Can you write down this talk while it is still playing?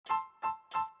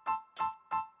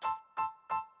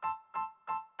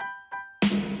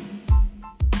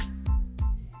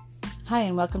Hi,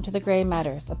 and welcome to The Gray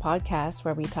Matters, a podcast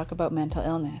where we talk about mental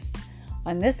illness.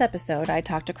 On this episode, I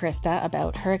talked to Krista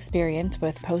about her experience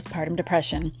with postpartum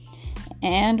depression,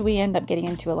 and we end up getting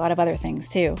into a lot of other things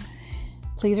too.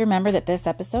 Please remember that this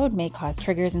episode may cause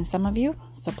triggers in some of you,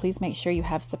 so please make sure you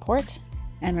have support,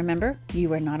 and remember,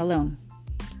 you are not alone.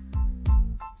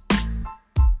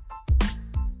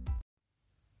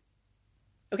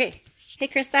 Okay. Hey,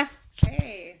 Krista.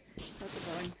 Hey. How's it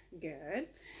going? Good.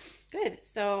 Good.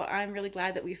 So I'm really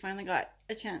glad that we finally got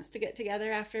a chance to get together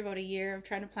after about a year of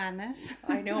trying to plan this.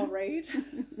 I know, right?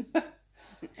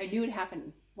 I knew it'd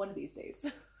happen one of these days.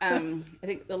 I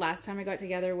think the last time we got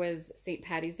together was St.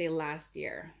 Patty's Day last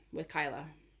year with Kyla.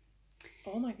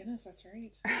 Oh my goodness, that's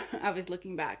right. I was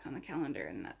looking back on the calendar,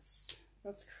 and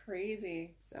that's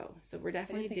crazy. So we're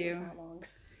definitely I didn't think due. it was that long.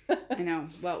 I know.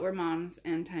 Well, we're moms,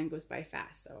 and time goes by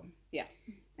fast. So yeah.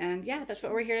 And yeah, that's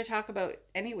what we're here to talk about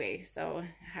anyway. So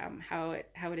how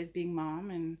it is being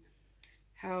mom and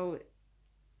how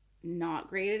not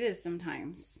great it is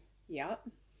sometimes. Yeah.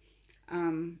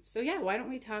 So yeah, why don't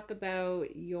we talk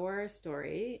about your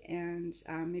story, and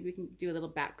maybe we can do a little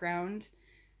background.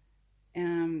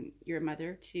 You're a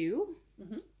mother too,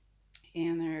 mm-hmm.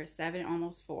 and they're 7,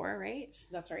 almost 4, right?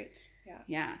 That's right. Yeah.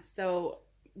 Yeah. So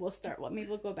we'll start. Maybe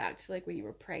we'll go back to like when you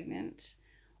were pregnant,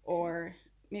 or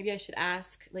maybe I should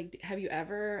ask, like, have you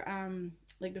ever,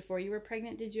 like before you were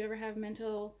pregnant, did you ever have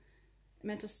mental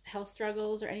health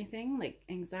struggles or anything, like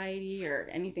anxiety or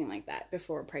anything like that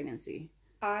before pregnancy?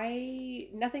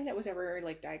 Nothing that was ever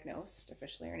like diagnosed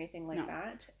officially or anything like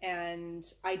that. And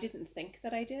I didn't think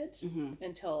that I did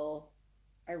until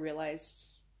I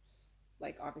realized,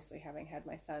 like, obviously having had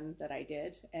my son, that I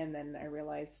did. And then I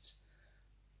realized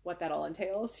what that all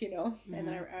entails, you know? Mm-hmm. And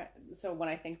then so when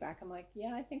I think back, I'm like,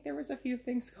 yeah, I think there was a few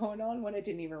things going on when I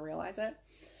didn't even realize it.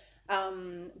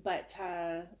 But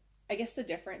I guess the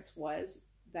difference was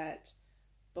that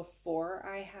before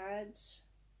I had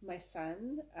my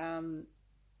son,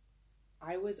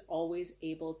 I was always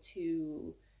able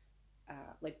to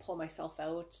like pull myself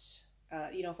out.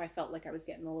 You know, if I felt like I was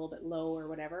getting a little bit low or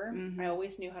whatever, I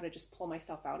always knew how to just pull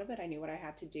myself out of it. I knew what I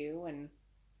had to do, and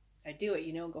I do it,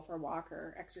 you know, go for a walk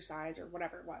or exercise or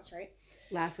whatever it was, right?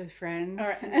 Laugh with friends.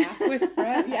 Or laugh with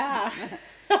friends, yeah.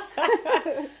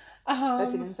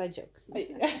 That's an inside joke.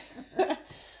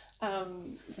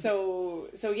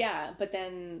 So yeah, but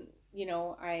then, you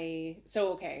know, I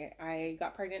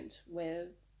got pregnant with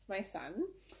my son,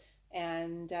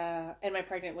 and my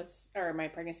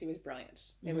pregnancy was brilliant.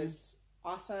 Mm-hmm. It was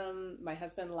awesome. My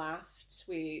husband laughed.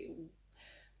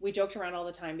 We joked around all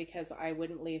the time because I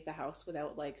wouldn't leave the house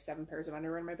without like 7 pairs of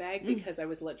underwear in my bag because I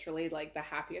was literally like the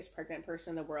happiest pregnant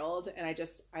person in the world. And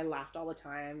I laughed all the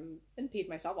time and peed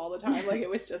myself all the time. Like it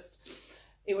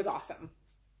was awesome.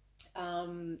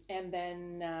 And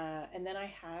then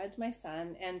I had my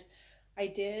son, and I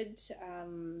did,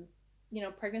 you know,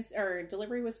 pregnancy or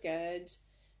delivery was good.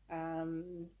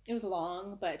 It was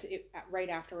long, but right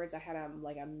afterwards I had a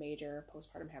major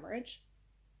postpartum hemorrhage.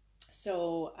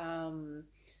 So,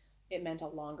 it meant a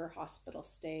longer hospital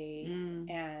stay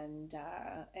and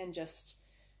just,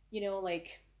 you know,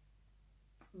 like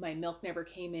my milk never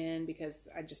came in because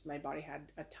my body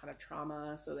had a ton of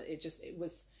trauma. So that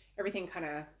everything kind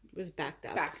of was backed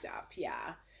up.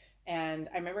 Yeah. And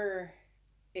I remember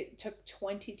it took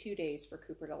 22 days for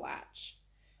Cooper to latch,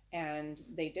 and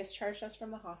they discharged us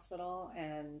from the hospital,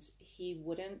 and he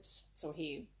wouldn't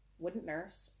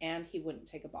nurse, and he wouldn't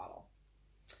take a bottle.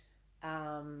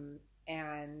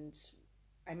 And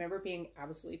I remember being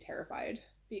absolutely terrified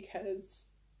because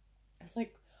I was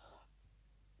like,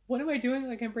 what am I doing?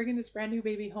 Like, I'm bringing this brand new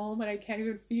baby home and I can't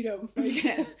even feed him.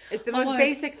 Like, it's the most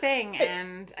basic thing,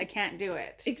 and I can't do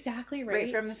it. Exactly right.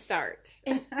 Right from the start.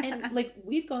 and like,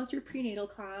 we'd gone through prenatal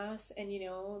class, and, you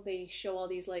know, they show all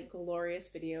these like glorious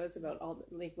videos about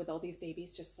with all these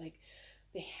babies, just like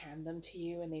they hand them to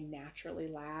you and they naturally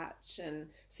latch. And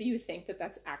so you think that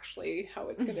that's actually how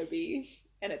it's going to be,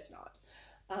 and it's not.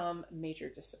 Major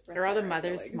distress. Are all the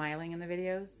mothers smiling in the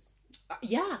videos?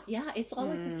 Yeah. It's all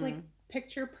like this like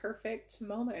picture perfect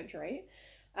moment, right?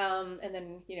 And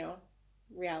then, you know,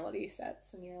 reality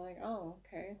sets, and you're like, oh,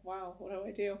 okay, wow, what do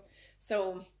I do?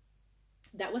 So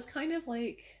that was kind of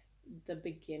like the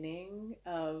beginning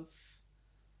of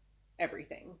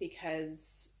everything,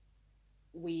 because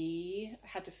we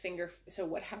had to so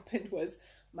what happened was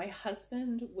my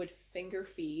husband would finger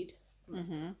feed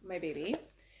my baby,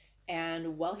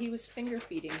 and while he was finger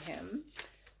feeding him,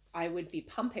 I would be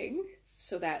pumping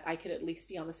so that I could at least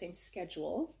be on the same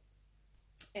schedule.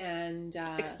 And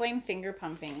explain finger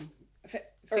pumping.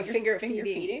 Finger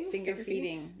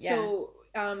feeding. Yeah. So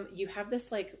you have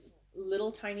this like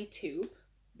little tiny tube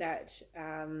that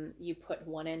you put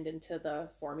one end into the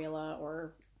formula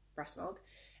or breast milk,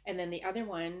 and then the other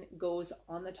one goes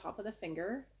on the top of the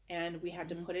finger, and we had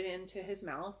to put it into his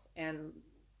mouth, and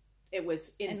it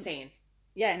was insane.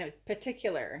 And it was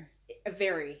particular.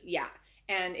 Very, yeah.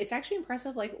 And it's actually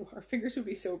impressive, like, our fingers would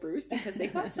be so bruised because they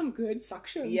got some good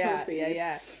suction. Those babies.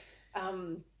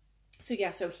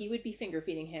 So he would be finger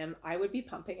feeding him. I would be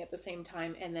pumping at the same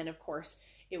time. And then, of course,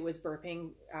 it was burping.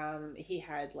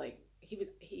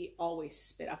 He always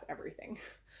spit up everything.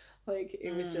 Like,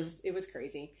 it was just, it was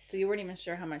crazy. So you weren't even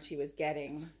sure how much he was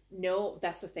getting. No,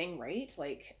 that's the thing, right?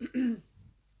 Like,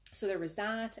 so there was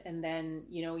that. And then,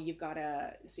 you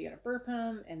gotta burp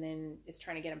him, and then it's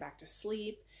trying to get him back to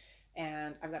sleep.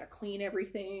 And I've got to clean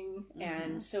everything.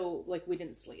 And so, like, we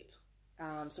didn't sleep.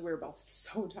 So we were both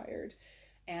so tired.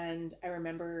 And I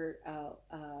remember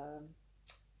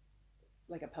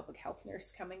like a public health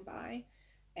nurse coming by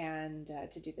and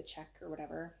to do the check or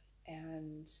whatever.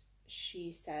 And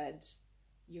she said,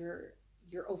 you're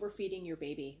overfeeding your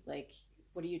baby. Like,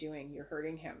 what are you doing? You're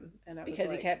hurting him. And I was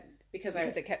like, because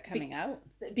it kept coming out.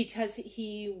 Because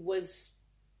he was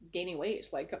gaining weight,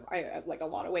 like a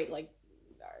lot of weight. Like,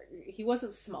 he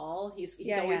wasn't small. He's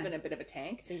always been a bit of a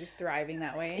tank. So he was thriving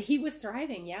that way. He was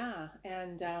thriving, yeah.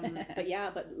 And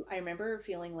but I remember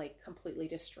feeling like completely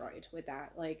destroyed with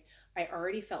that. Like, I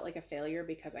already felt like a failure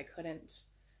because I couldn't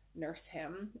nurse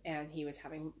him, and he was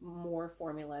having more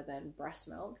formula than breast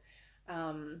milk.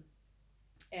 And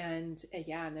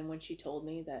then when she told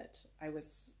me that I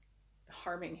was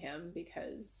harming him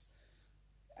because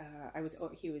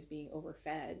he was being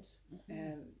overfed,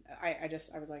 and I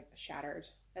was like shattered.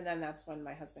 And then that's when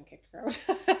my husband kicked her out.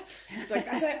 He's like,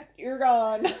 that's it, you're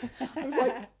gone. I was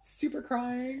like super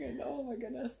crying, and oh my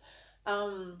goodness.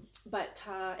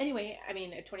 Anyway, I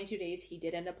mean, at 22 days, he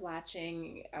did end up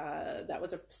latching. That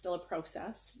was still a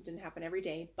process. It didn't happen every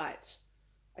day, but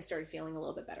I started feeling a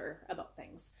little bit better about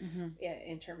things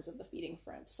in terms of the feeding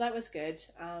front. So that was good.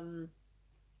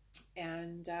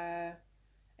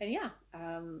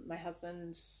 My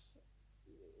husband,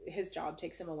 his job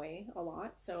takes him away a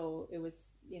lot. So it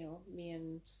was, me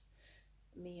and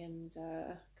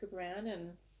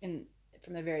Cooperman, and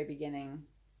from the very beginning,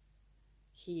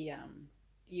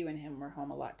 you and him were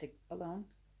home a lot alone.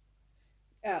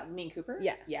 Me and Cooper?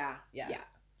 Yeah.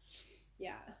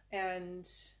 And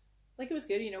like, it was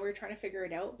good, we were trying to figure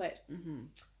it out, but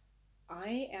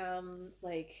I am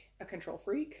like a control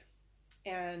freak,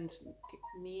 and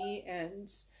me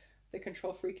and the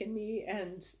control freak in me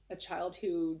and a child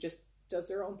who just does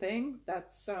their own thing,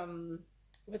 that's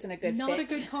wasn't a good not fit. A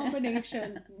good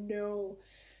combination. No.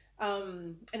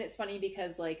 And it's funny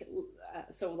because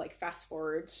fast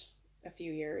forward a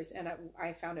few years, and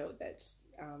I found out that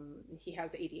he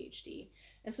has ADHD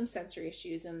and some sensory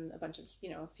issues and a bunch of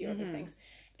a few other things.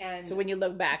 And so when I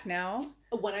look back now,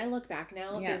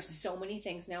 there's so many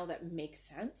things now that make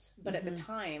sense, but at the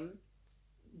time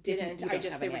didn't. I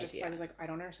was like, I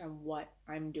don't understand what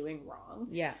I'm doing wrong.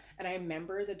 Yeah. And I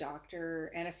remember the doctor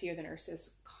and a few of the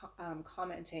nurses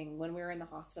commenting when we were in the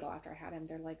hospital after I had him.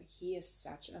 They're like, he is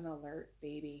such an alert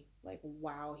baby. Like,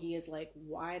 wow, he is like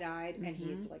wide-eyed and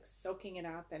he's like soaking it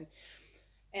up,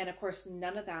 and of course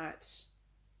none of that,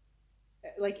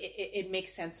 like, it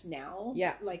makes sense now.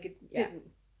 Yeah. Like, it didn't.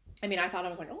 I mean, I thought, I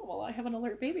was like, oh well, I have an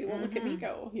alert baby. Well, look at me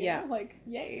go. You know? Like,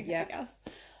 yay. Yeah. I guess.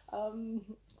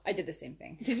 I did the same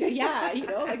thing. Did you? Yeah,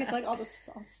 like, it's like,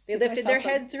 they lifted their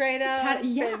heads right up. I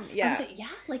was like,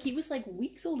 like, he was like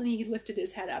weeks old and he lifted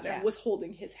his head up and was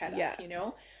holding his head up,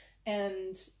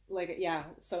 and like,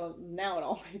 so now it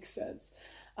all makes sense.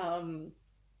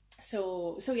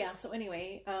 So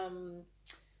anyway,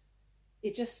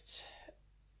 it just,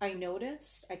 I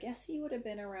noticed, I guess he would have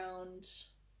been around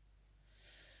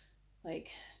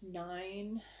like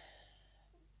 9,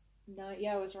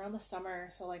 it was around the summer,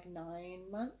 so like 9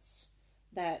 months,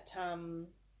 that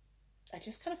I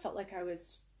just kind of felt like I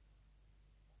was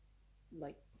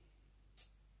like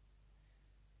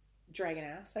dragging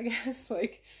ass, I guess.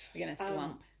 Like in a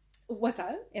slump. What's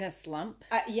that? In a slump?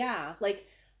 Yeah, like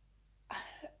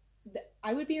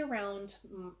I would be around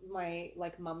my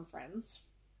like mom friends,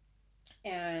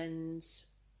 and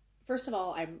first of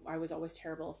all, I was always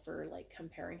terrible for like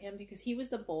comparing him, because he was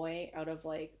the boy out of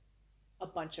like a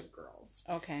bunch of girls.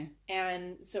 Okay.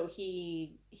 And so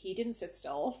he didn't sit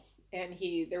still, and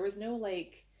there was no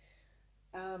like,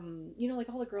 like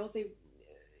all the girls, they'd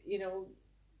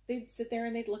sit there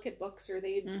and they'd look at books, or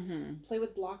they'd play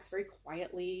with blocks very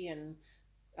quietly, and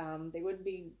they wouldn't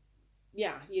be,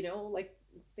 like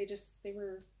they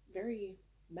were very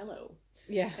mellow.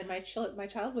 Yeah. And my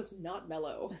child was not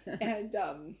mellow.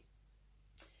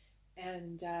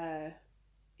 And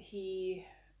he...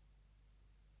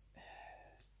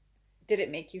 Did it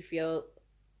make you feel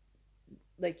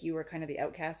like you were kind of the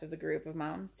outcast of the group of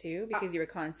moms too, because you were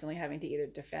constantly having to either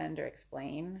defend or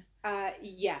explain?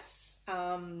 Yes,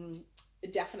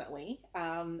 definitely.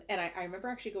 And I remember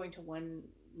actually going to one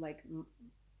like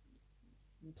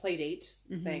play date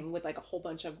thing with like a whole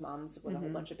bunch of moms with a whole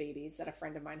bunch of babies that a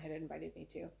friend of mine had invited me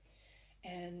to.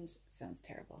 And sounds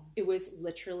terrible. It was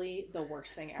literally the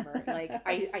worst thing ever. Like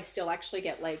I still actually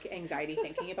get like anxiety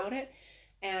thinking about it.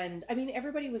 And I mean,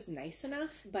 everybody was nice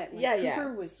enough, but like,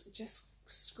 Cooper was just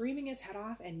screaming his head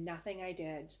off, and nothing I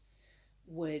did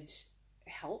would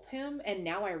help him. And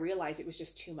now I realize it was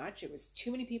just too much. It was too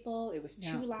many people. It was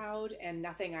too loud, and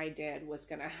nothing I did was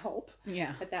going to help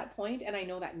at that point. And I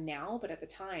know that now, but at the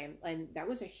time, and that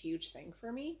was a huge thing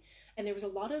for me. And there was a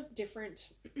lot of different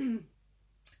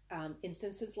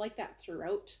instances like that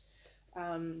throughout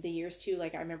the years too.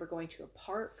 Like I remember going to a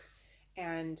park,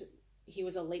 and he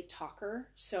was a late talker,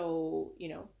 so you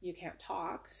know you can't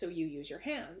talk, so you use your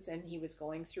hands. And he was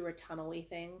going through a tunnely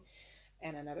thing,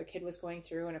 and another kid was going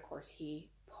through, and of course he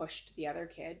pushed the other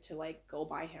kid to like go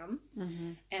by him.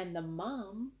 And the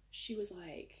mom, she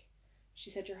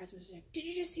said to her husband, she's like, "Did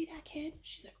you just see that kid?"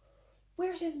 She's like,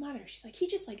 "Where's his mother?" She's like, "He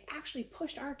just like actually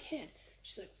pushed our kid."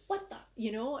 She's like, "What the,"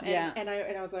 you know? And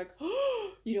I was like,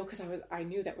 oh, you know, because I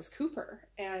knew that was Cooper.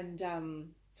 And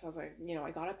so I was like, you know,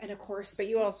 I got up, and of course. But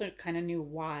you also kind of knew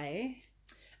why.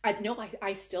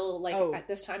 I still, like, at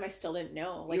this time, I still didn't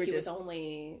know. Like, he was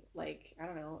only, like, I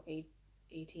don't know,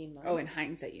 18 months. Oh, in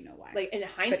hindsight, you know why. Like, in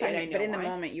hindsight, I know But in why. the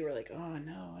moment, you were like, oh,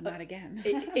 no, not again.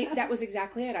 That was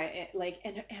exactly it.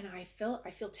 And I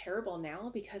feel terrible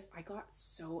now because I got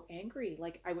so angry.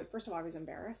 Like, first of all, I was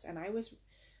embarrassed, and I was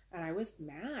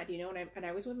mad, you know, and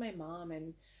I was with my mom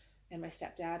and my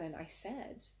stepdad, and I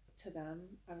said to them,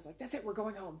 I was like, "That's it, we're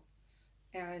going home."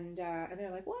 And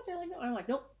they're like, "What?" They're like, "No." And I'm like,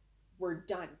 "Nope, we're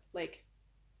done. Like,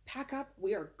 pack up,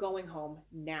 we are going home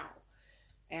now."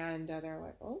 And they're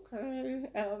like, "Okay."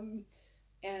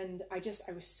 And I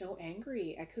was so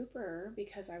angry at Cooper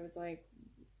because I was like,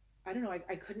 I don't know,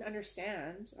 I couldn't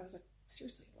understand. I was like,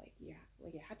 seriously, like, yeah,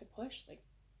 like, you had to push, like,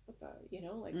 what the, you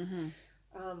know, like,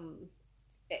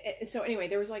 so anyway,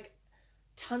 there was like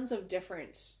tons of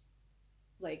different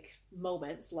like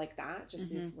moments like that, just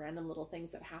these random little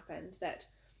things that happened that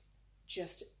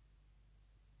just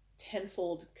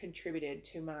tenfold contributed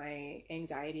to my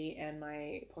anxiety and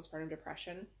my postpartum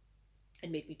depression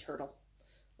and made me turtle.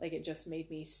 Like, it just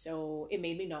made me it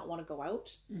made me not want to go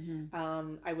out.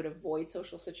 I would avoid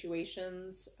social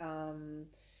situations, and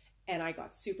I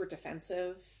got super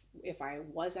defensive if I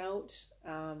was out.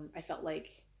 I felt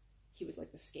like he was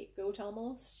like the scapegoat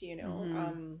almost, you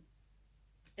know?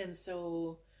 And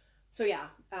so yeah.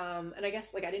 And I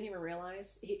guess, like, I didn't even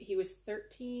realize he was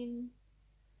 13.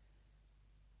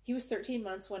 He was 13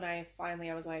 months when I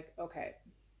was like, okay,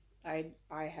 I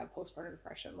have postpartum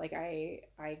depression. Like, I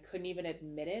couldn't even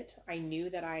admit it. I knew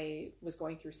that I was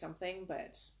going through something,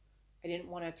 but I didn't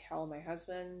want to tell my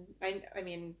husband. I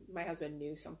mean, my husband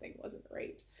knew something wasn't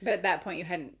right. But at that point, you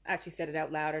hadn't actually said it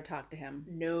out loud or talked to him?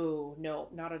 No,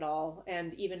 not at all.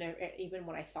 And even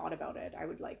when I thought about it, I'm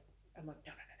like,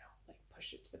 no. Like,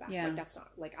 push it to the back. Like, that's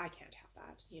not, like, I can't have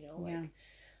that, you know? Like,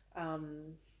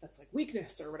 that's like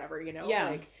weakness or whatever, you know?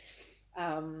 Like,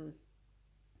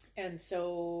 and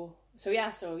so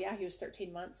yeah, he was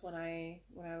 13 months when I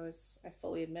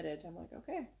fully admitted. I'm like,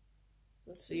 okay.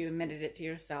 So you admitted it to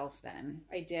yourself then?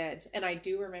 I did. And I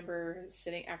do remember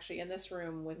sitting actually in this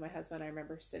room with my husband. I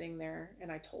remember sitting there,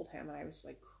 and I told him, and I was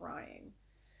like crying.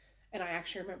 And I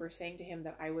actually remember saying to him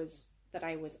that I was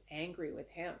angry with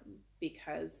him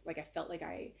because, like, I felt like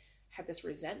I had this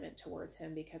resentment towards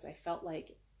him because I felt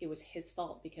like it was his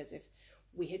fault, because if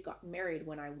we had gotten married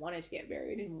when I wanted to get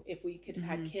married, and if we could have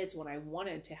had kids when I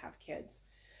wanted to have kids,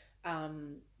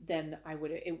 then I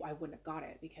wouldn't have got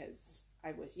it, because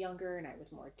I was younger and I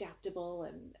was more adaptable,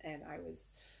 and I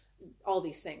was all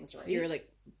these things, right? So you were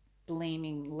like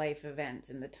blaming life events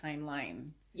in the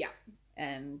timeline. Yeah.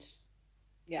 And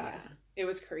yeah. It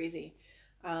was crazy.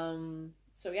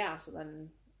 So then,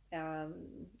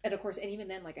 and of course, and even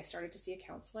then, like, I started to see a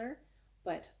counselor,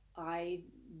 but I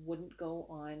wouldn't go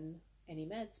on any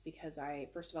meds because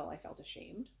first of all, I felt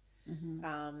ashamed.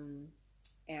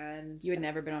 And you had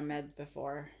never been on meds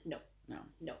before? No.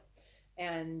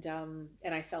 And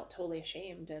I felt totally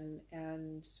ashamed,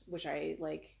 and which I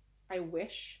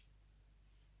wish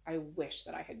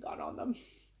that I had gone on them.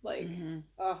 Like,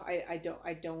 I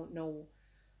don't know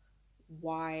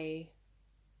why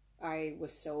I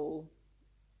was so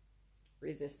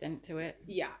resistant to it.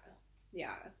 Yeah.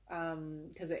 Yeah.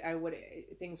 Because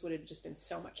things would have just been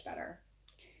so much better.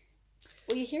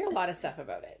 Well, you hear a lot of stuff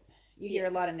about it. You hear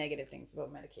a lot of negative things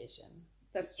about medication.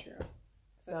 That's true.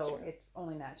 It's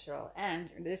only natural. And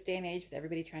in this day and age, with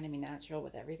everybody trying to be natural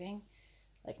with everything,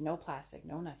 like no plastic,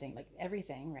 no nothing, like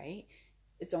everything, right?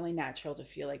 It's only natural to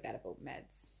feel like that about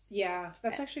meds. Yeah,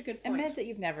 that's actually a good point. And meds that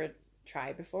you've never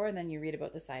tried before, and then you read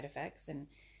about the side effects. And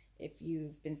if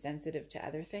you've been sensitive to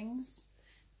other things,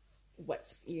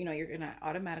 you're going to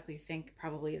automatically think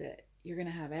probably that you're going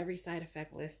to have every side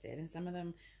effect listed. And some of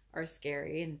them are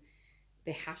scary, and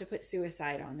they have to put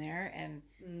suicide on there. And,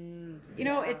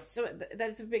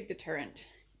 that's a big deterrent,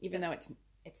 even though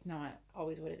it's not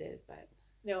always what it is. But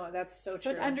no, that's so true. So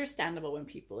it's understandable when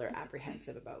people are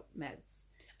apprehensive about meds.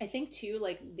 I think too,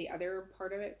 like the other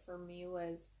part of it for me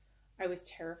was I was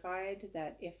terrified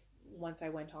that if once I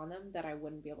went on them, that I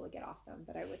wouldn't be able to get off them,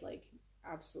 that I would like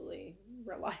absolutely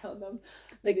rely on them.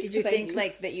 Like, did you think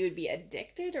like that you would be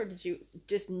addicted, or did you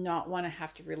just not want to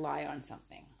have to rely on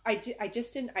something? I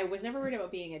just didn't, I was never worried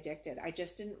about being addicted. I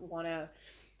just didn't want to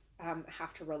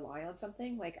have to rely on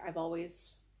something. Like I've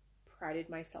always prided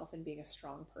myself in being a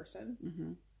strong person.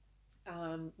 Mm-hmm.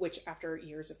 Which after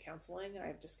years of counseling,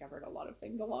 I've discovered a lot of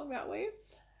things along that way.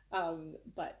 Or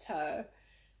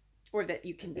that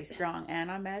you can be strong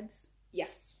and on meds.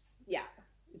 Yes. Yeah.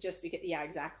 Just because, yeah,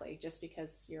 exactly. Just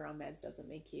because you're on meds doesn't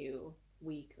make you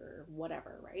weak or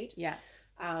whatever. Right. Yeah.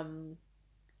 But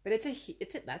that's a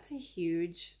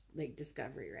huge like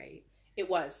discovery, right? It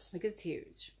was like, it's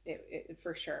huge. It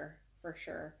for sure.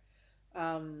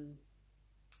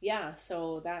 Yeah,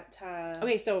 so that...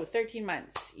 Okay, so 13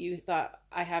 months. You thought,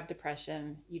 I have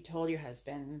depression. You told your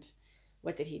husband.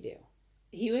 What did he do?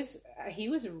 He was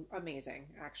amazing,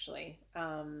 actually.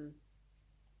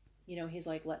 He's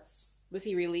like, let's... Was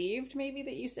he relieved, maybe,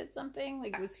 that you said something?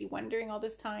 Like, was he wondering all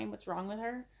this time what's wrong with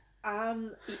her?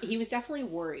 He was definitely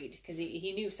worried, because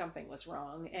he knew something was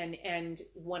wrong. And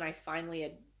when I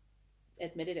finally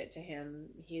admitted it to him,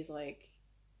 he's like...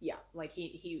 Yeah, like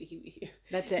he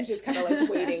that's it. He's just kind of like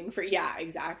waiting for, yeah,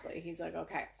 exactly. He's like,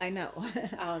 okay. I know.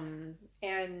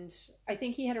 And I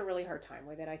think he had a really hard time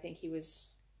with it. I think he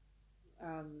was,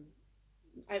 I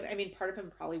mean, part of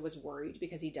him probably was worried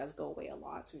because he does go away a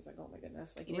lot. So he's like, oh my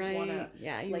goodness. Like he didn't want to,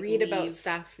 yeah, you like, read leave. About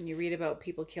stuff and you read about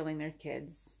people killing their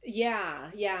kids.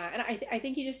 Yeah. Yeah. And I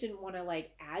think he just didn't want to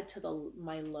like add to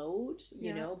my load,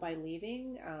 you know, by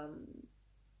leaving.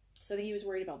 So that he was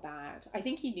worried about that. I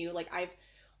think he knew, like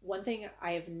one thing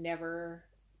I've never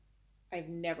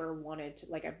wanted to,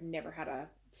 like, I've never had a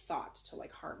thought to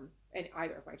like harm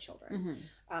either of my children,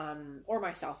 or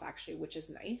myself actually, which is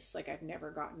nice. Like I've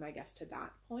never gotten, I guess, to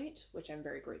that point, which I'm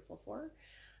very grateful for.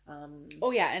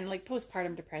 Oh yeah. And like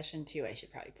postpartum depression too, I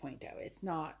should probably point out, it's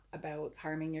not about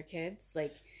harming your kids.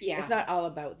 Like, yeah, it's not all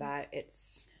about that.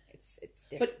 It's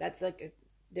different. But that's like a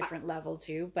different level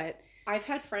too. But I've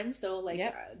had friends though, like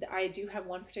I do have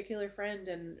one particular friend,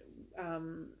 and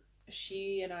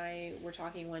she and I were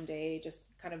talking one day, just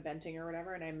kind of venting or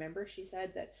whatever, and I remember she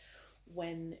said that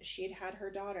when she had her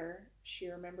daughter, she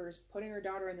remembers putting her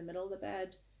daughter in the middle of the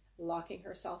bed, locking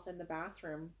herself in the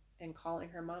bathroom and calling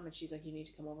her mom, and she's like, you need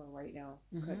to come over right now,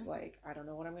 because like I don't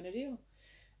know what I'm gonna do.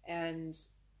 And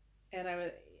I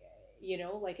was,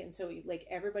 like, and so like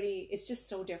everybody, it's just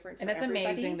so different for everybody.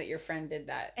 Amazing that your friend did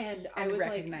that. And I was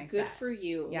like, good for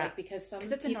you. Yeah. Like, because some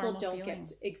people don't feeling.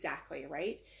 Get exactly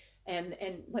right. And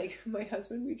like my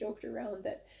husband, we joked around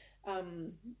that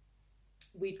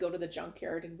we'd go to the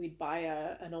junkyard and we'd buy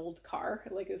an old car,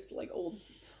 like this like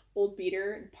old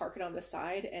beater, and park it on the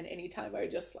side. And anytime I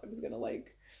was gonna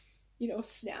like,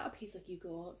 snap, he's like, you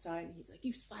go outside, and he's like,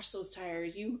 you slash those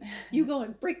tires, you go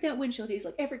and break that windshield. He's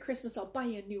like, every Christmas I'll buy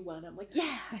you a new one. I'm like,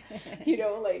 yeah.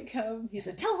 He's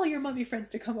like, tell all your mummy friends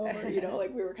to come over.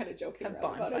 Like we were kind of joking around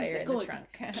about it. He's like, in the trunk.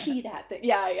 Key that thing.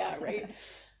 Yeah, right.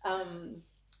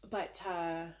 But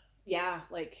yeah,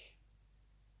 like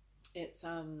it's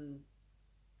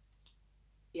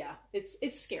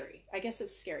it's scary. I guess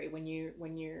it's scary when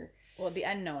you're well, the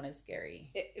unknown is scary.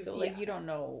 You don't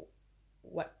know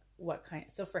what kind.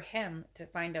 So for him to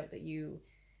find out that you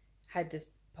had this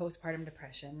postpartum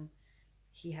depression,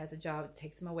 he has a job that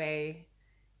takes him away.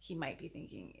 He might be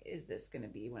thinking, is this going to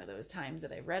be one of those times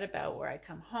that I've read about where I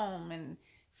come home and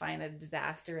find a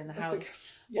disaster in the house? Like,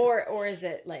 yeah. Or is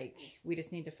it like, we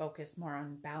just need to focus more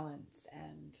on balance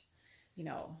and,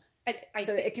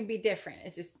 so it can be different.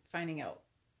 It's just finding out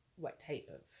what type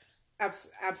of.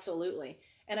 Absolutely.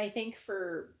 And I think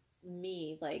for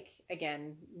me, like,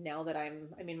 again, now that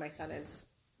my son is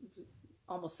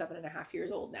almost 7.5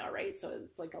 years old now, right? So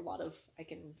it's like a lot of, I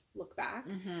can look back.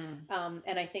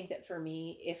 And I think that for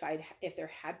me, if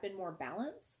there had been more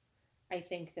balance, I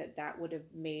think that would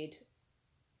have made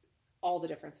all the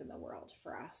difference in the world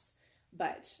for us.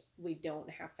 But we don't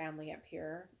have family up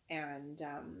here, and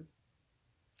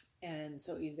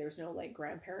so there's no like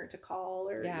grandparent to call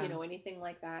or anything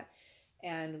like that.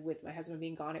 And with my husband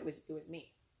being gone, it was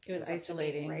me. It was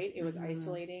isolating, me, right? It was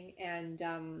isolating, and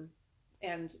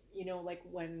like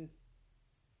when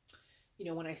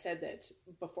I said that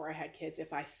before I had kids,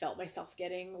 if I felt myself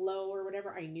getting low or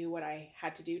whatever, I knew what I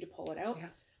had to do to pull it out. Yeah.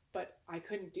 But I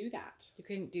couldn't do that. You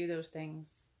couldn't do those things.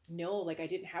 No, like I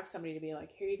didn't have somebody to be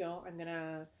like, here you go, I'm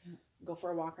gonna go for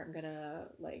a walk, or I'm gonna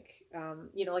like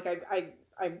like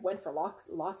I went for lots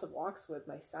of walks with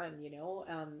my son,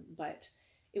 but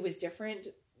it was different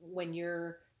when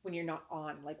you're not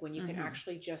on, like when you can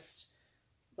actually just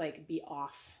like be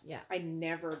off. Yeah. I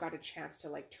never got a chance to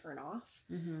like turn off,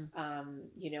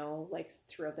 like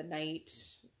throughout the night,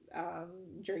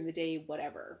 during the day,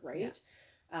 whatever. Right.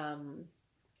 Yeah.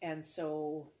 And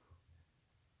so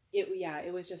it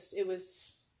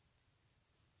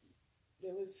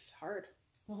was hard.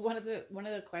 Well, one of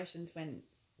the questions when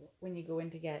you go in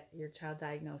to get your child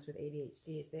diagnosed with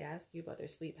ADHD is they ask you about their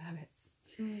sleep habits.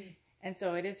 And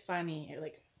so it is funny,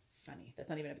 that's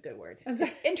not even a good word. It's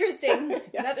interesting.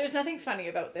 Yeah. There's nothing funny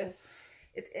about this.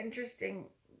 It's interesting,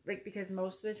 like, because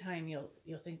most of the time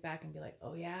you'll think back and be like,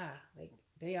 oh yeah, like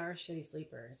they are shitty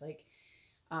sleepers. Like,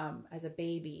 as a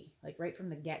baby, like right from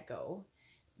the get-go,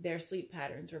 their sleep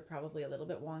patterns were probably a little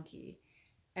bit wonky.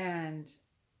 And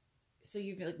so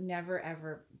you've like never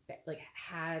ever like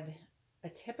had a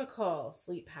typical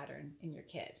sleep pattern in your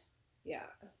kid. Yeah.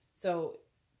 So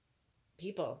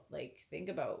people, like, think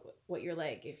about what you're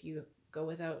like if you go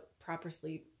without proper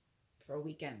sleep for a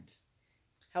weekend.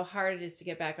 How hard it is to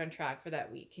get back on track for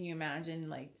that week. Can you imagine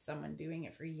like someone doing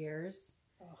it for years?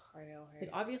 Oh, I know. Right?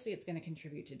 Like, obviously it's going to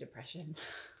contribute to depression.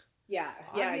 Yeah.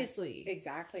 Obviously. Yeah,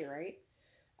 exactly, right?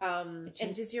 It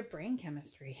changes your brain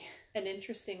chemistry. An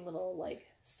interesting little like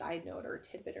side note or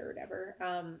tidbit or whatever.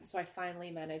 So I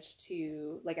finally managed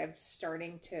to, like, I'm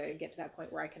starting to get to that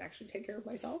point where I can actually take care of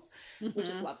myself, which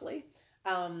is lovely.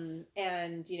 And,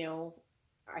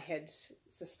 I had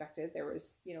suspected there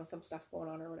was, some stuff going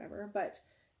on or whatever, but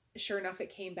sure enough, it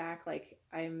came back. Like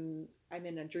I'm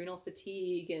in adrenal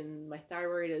fatigue and my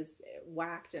thyroid is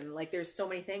whacked and like, there's so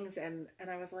many things. And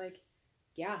I was like,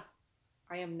 yeah,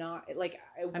 I am not like,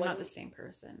 I'm not the same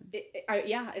person.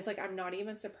 It's like, I'm not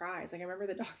even surprised. Like I remember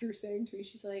the doctor saying to me,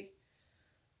 she's like,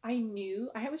 I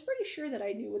was pretty sure that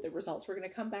I knew what the results were going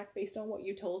to come back based on what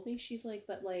you told me. She's like,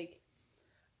 but like,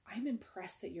 I'm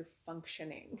impressed that you're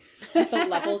functioning at the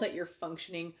level that you're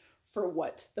functioning for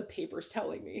what the paper's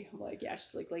telling me. I'm like, yeah.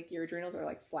 She's like your adrenals are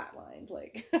like flatlined.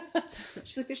 Like,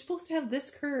 she's like, they're supposed to have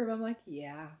this curve. I'm like,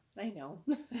 yeah, I know.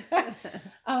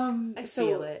 I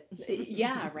feel it.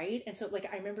 Yeah. Right. And so like,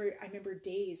 I remember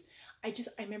days, I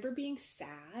remember being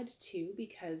sad too,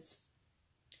 because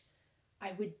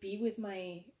I would be with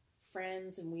my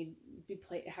friends and we'd be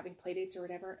having play dates or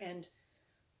whatever. And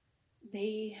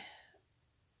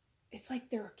it's like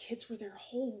their kids were their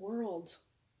whole world.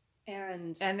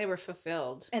 And they were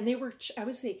fulfilled. And they were, I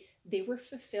would say they were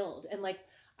fulfilled. And like,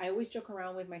 I always joke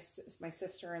around with my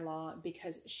sister-in-law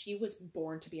because she was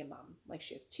born to be a mom. Like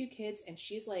she has 2 kids and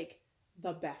she's like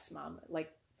the best mom.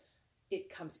 Like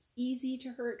it comes easy to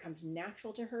her. It comes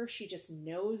natural to her. She just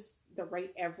knows the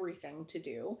right everything to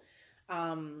do.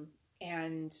 And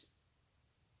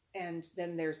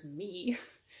then there's me.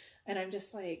 And I'm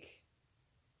just like,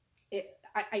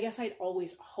 I guess I'd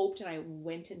always hoped, and I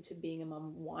went into being a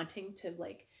mom wanting to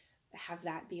like have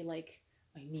that be like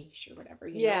my niche or whatever,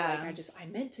 you know, like I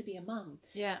meant to be a mom.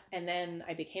 Yeah. And then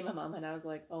I became a mom and I was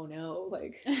like, oh no,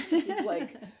 like this is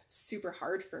like super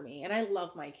hard for me. And I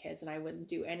love my kids and I would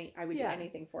do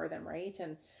anything for them. Right.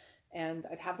 And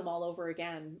I'd have them all over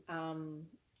again.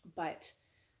 But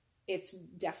it's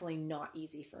definitely not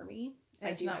easy for me.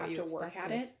 I do have to work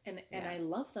at it and I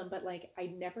love them, but like I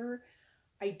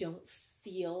don't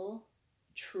feel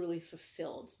truly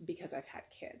fulfilled because I've had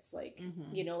kids. Like,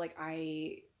 you know, like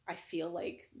I feel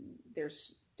like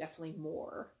there's definitely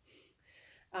more.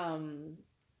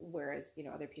 Whereas, you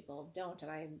know, other people don't, and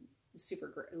I'm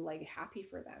super like happy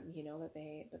for them, you know, that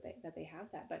they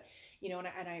have that. But, you know,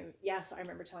 so I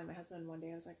remember telling my husband one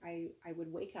day, I was like, I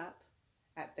would wake up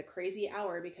at the crazy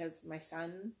hour because my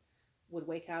son would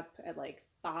wake up at like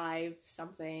 5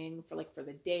 something for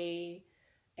the day.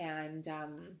 And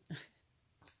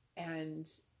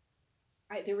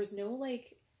there was no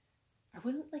like I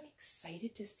wasn't like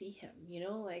excited to see him, you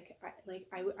know, like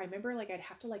I remember like I'd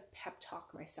have to like pep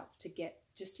talk myself to get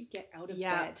out of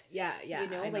bed. Yeah. You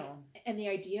know, I like, know. and the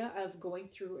idea of going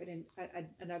through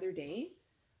another day,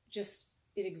 just,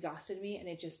 it exhausted me and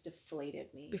it just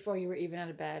deflated me. Before you were even out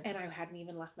of bed. And I hadn't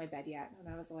even left my bed yet. And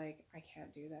I was like, I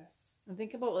can't do this. And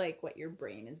think about like what your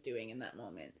brain is doing in that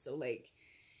moment. So like,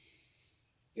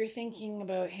 you're thinking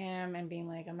about him and being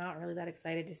like, I'm not really that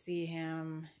excited to see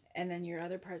him. And then your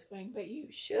other part's going, but you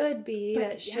should be. But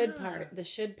That the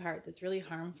should part that's really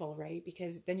harmful, right?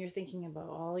 Because then you're thinking about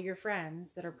all your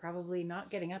friends that are probably not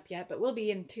getting up yet, but will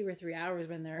be in 2 or 3 hours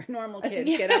when their normal kids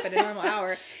get up at a normal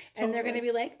hour. And they're going to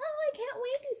be like, oh, I can't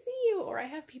wait to see you. Or I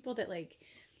have people that like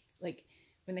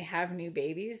when they have new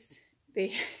babies,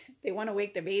 they want to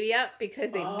wake their baby up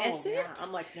because they miss it.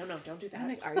 I'm like, no, don't do that. I'm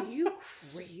like, are you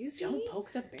crazy? Don't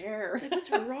poke the bear. Like,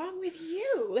 what's wrong with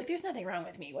you? Like, there's nothing wrong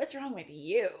with me. What's wrong with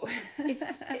you?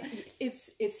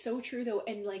 It's so true though,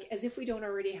 and like as if we don't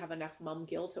already have enough mom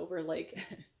guilt over like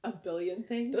a billion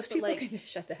things. Those people like, can just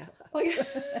shut the hell up. Like,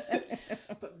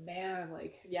 but man,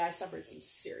 like, yeah, I suffered some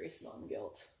serious mom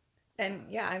guilt. And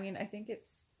yeah, I mean, I think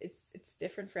it's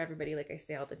different for everybody, like I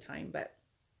say all the time, but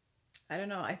I don't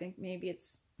know. I think maybe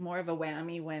it's more of a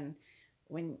whammy when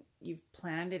you've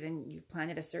planned it and you've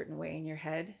planned it a certain way in your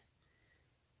head.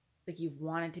 Like you've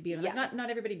wanted to be, like not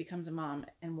everybody becomes a mom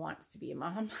and wants to be a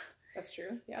mom. That's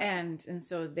true. Yeah. And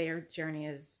so their journey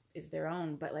is their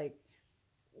own. But like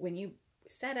when you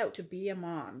set out to be a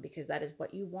mom because that is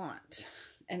what you want,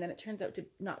 and then it turns out to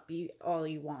not be all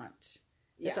you want.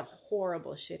 It's a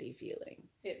horrible, shitty feeling.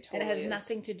 It totally is. And it has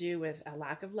nothing to do with a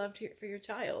lack of love for your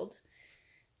child.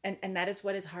 And that is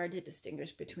what is hard to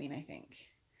distinguish between, I think.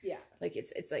 Yeah. Like,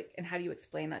 it's like, and how do you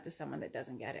explain that to someone that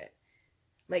doesn't get it?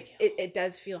 Like, it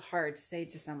does feel hard to say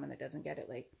to someone that doesn't get it,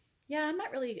 like, yeah, I'm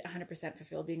not really 100%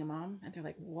 fulfilled being a mom. And they're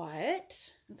like,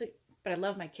 what? It's like, but I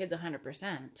love my kids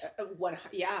 100%.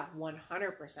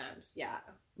 100%. Yeah.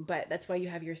 But that's why you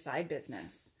have your side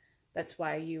business. That's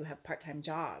why you have part-time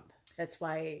job. That's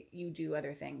why you do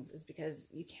other things, is because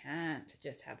you can't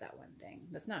just have that one thing.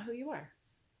 That's not who you are.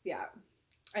 Yeah.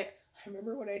 I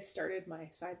remember when I started my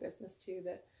side business too,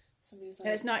 that somebody was like,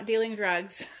 and it's not dealing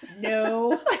drugs.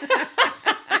 No.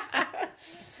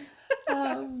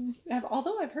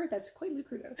 Although I've heard that's quite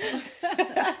lucrative.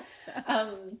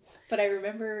 But I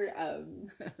remember,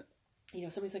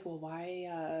 somebody's like, well,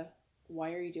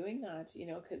 why are you doing that?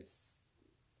 Because,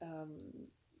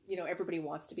 everybody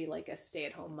wants to be like a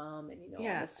stay-at-home mom and, all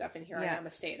this stuff. And here I am, a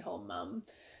stay-at-home mom.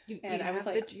 And I was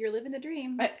like, you're living the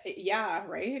dream. Yeah.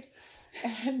 Right.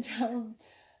 And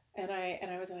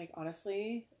I was like,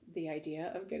 honestly, the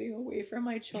idea of getting away from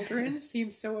my children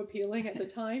seemed so appealing at the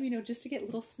time, just to get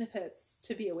little snippets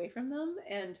to be away from them.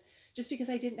 And just because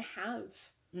I didn't have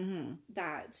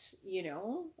that, So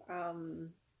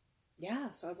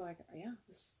I was like, yeah,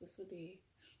 this would be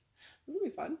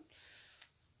fun.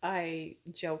 I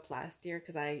joked last year,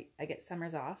 cause I get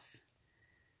summers off,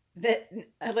 that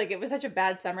like it was such a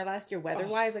bad summer last year weather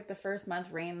wise. Like the first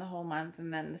month rained the whole month,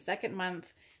 and then the second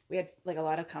month we had like a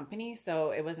lot of company, so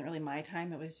it wasn't really my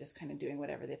time. It was just kind of doing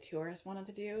whatever the tourists wanted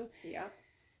to do. Yeah.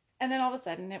 And then all of a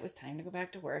sudden it was time to go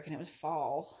back to work, and it was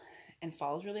fall, and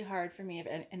fall is really hard for me. If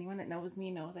anyone that knows me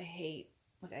knows I hate,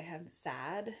 like, I have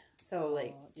sad, so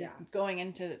like just going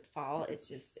into fall, it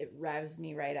revs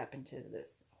me right up into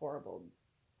this horrible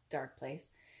dark place.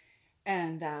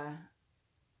 And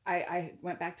I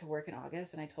went back to work in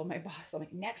August, and I told my boss, I'm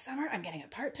like, next summer I'm getting a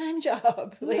part-time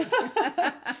job. Like,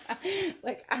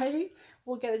 like I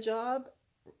will get a job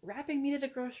wrapping meat at a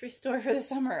grocery store for the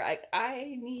summer.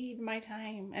 I need my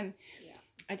time, and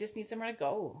I just need somewhere to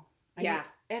go. I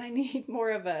need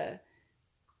more of a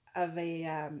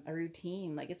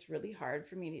routine. Like, it's really hard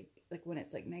for me to, like, when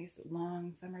it's like nice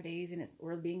long summer days and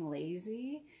we're being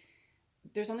lazy.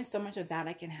 There's only so much of that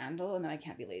I can handle, and then I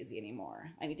can't be lazy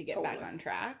anymore. I need to get back on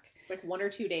track. It's like 1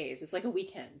 or 2 days. It's like a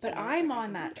weekend. But I'm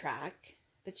on that track.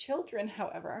 The children,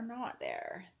 however, are not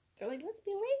there. They're like, let's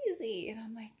be lazy. And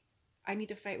I'm like, I need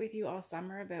to fight with you all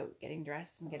summer about getting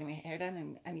dressed and getting my hair done,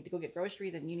 and I need to go get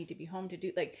groceries, and you need to be home to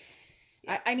do, like,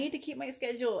 I need to keep my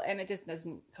schedule, and it just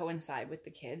doesn't coincide with the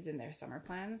kids and their summer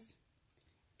plans.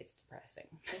 It's depressing.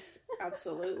 It's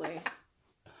absolutely.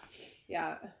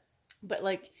 Yeah. But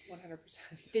like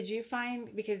 100%. Did you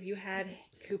find, because you had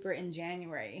Cooper in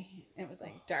January and it was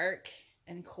like dark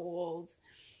and cold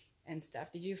and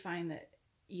stuff, did you find that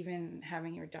even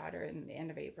having your daughter in the end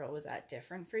of April, was that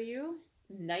different for you?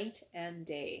 Night and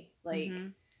day. Like,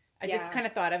 I just kind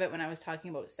of thought of it when I was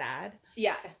talking about sad.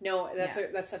 Yeah, no,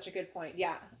 that's such a good point.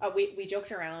 Yeah, we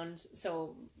joked around.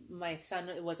 So my son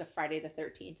was a Friday the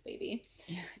 13th baby,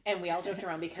 and we all joked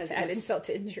around because it was insult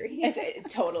to injury.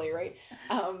 Totally right.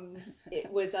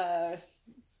 It was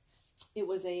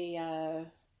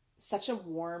such a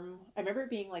warm. I remember it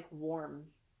being like warm.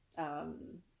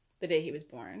 The day he was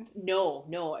born? No,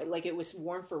 like it was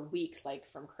warm for weeks, like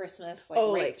from Christmas,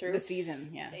 right through the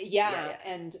season. Yeah.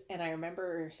 And I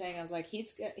remember saying, I was like,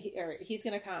 he's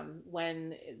gonna come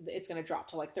when it's gonna drop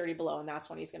to like 30 below, and that's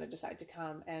when he's gonna decide to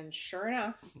come. And sure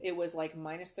enough, it was like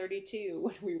minus 32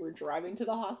 when we were driving to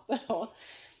the hospital.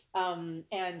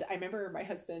 And I remember my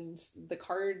husband, the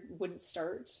car wouldn't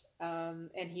start,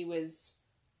 and he was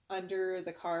under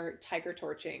the car tiger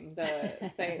torching the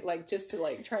thing, like just to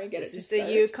like try and get it to start.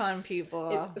 The Yukon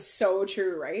people. It's so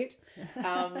true, right?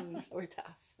 We're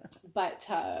tough. But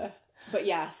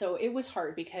yeah, so it was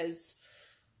hard because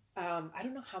I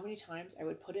don't know how many times I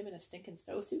would put him in a stinking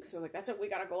snowsuit because I was like, that's it, we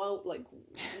gotta go out. Like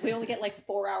we only get like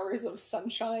 4 hours of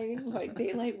sunshine, like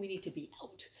daylight. We need to be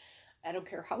out. I don't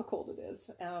care how cold it is.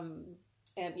 And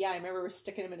yeah, I remember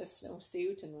sticking him in a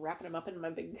snowsuit and wrapping him up in my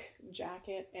big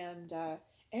jacket, and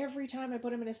every time I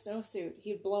put him in a snowsuit,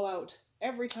 he'd blow out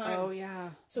every time. Oh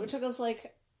yeah. So it took us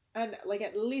like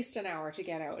at least an hour to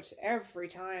get out every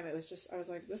time. It was just, I was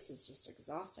like, this is just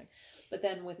exhausting. But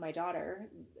then with my daughter,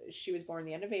 she was born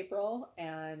the end of April,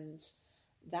 and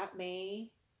that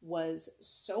May was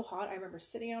so hot. I remember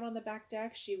sitting out on the back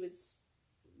deck. She was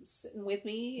sitting with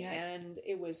me, and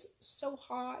it was so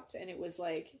hot, and it was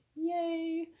like,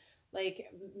 yay.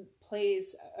 Like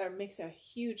plays or makes a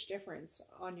huge difference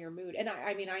on your mood. And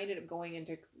I mean, I ended up going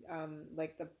into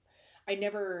I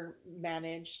never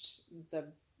managed the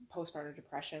postpartum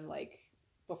depression like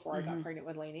before I got pregnant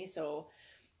with Lainey. So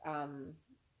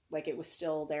like it was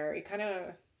still there. It kind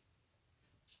of,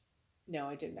 no,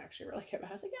 I didn't actually really get it.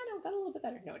 I was like, yeah, no, it got a little bit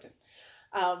better. No, it didn't.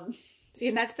 See,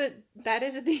 and that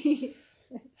is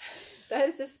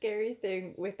the scary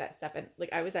thing with that stuff. And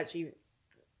like, I was actually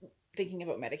thinking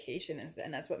about medication,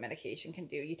 and that's what medication can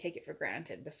do. You take it for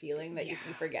granted, the feeling that you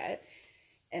forget.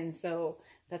 And so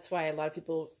that's why a lot of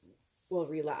people will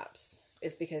relapse,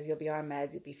 is because you'll be on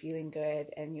meds, you'll be feeling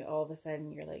good, and you all of a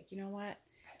sudden you're like, you know what?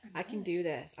 I can do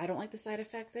this. I don't like the side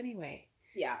effects anyway.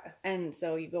 Yeah. And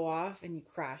so you go off and you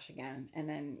crash again. And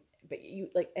then, but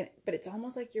it's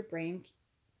almost like your brain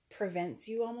prevents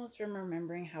you almost from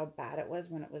remembering how bad it was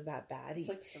when it was that bad. It's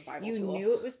like survival you tool.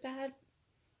 knew it was bad,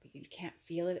 but you can't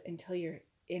feel it until you're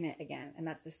in it again. And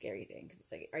that's the scary thing, because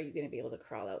it's like, are you going to be able to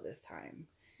crawl out this time?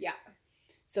 Yeah.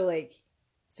 So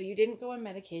you didn't go on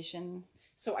medication.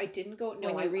 So I didn't go.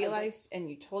 No, when you realized and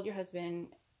you told your husband,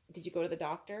 did you go to the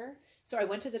doctor? So I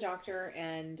went to the doctor,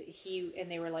 and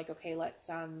they were like, okay, let's,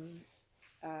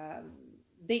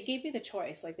 they gave me the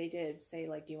choice. Like they did say,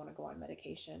 like, do you want to go on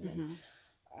medication? And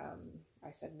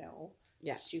I said no,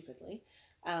 stupidly,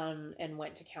 and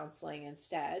went to counseling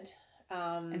instead.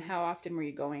 And how often were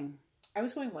you going? I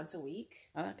was going once a week.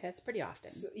 Oh, okay, that's pretty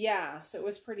often. So it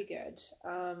was pretty good.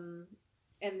 And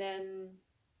then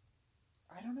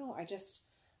I don't know.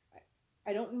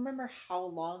 I don't remember how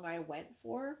long I went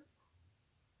for,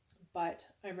 but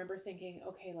I remember thinking,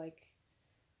 okay, like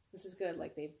this is good.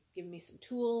 Like they've given me some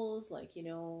tools, like, you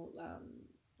know,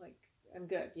 like I'm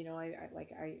good. You know, I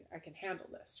can handle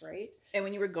this. Right. And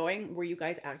when you were going, were you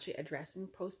guys actually addressing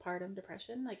postpartum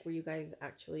depression? Like, were you guys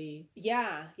actually?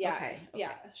 Yeah. Okay.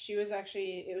 Yeah. She was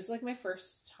actually, it was like my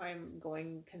first time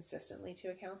going consistently to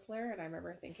a counselor. And I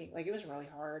remember thinking like, it was really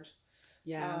hard.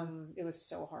 Yeah. It was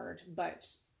so hard, but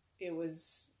it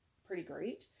was pretty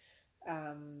great.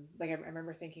 Like I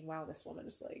remember thinking, wow, this woman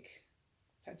is like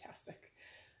fantastic.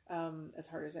 As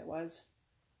hard as it was.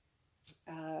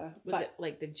 Was it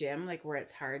like the gym, like where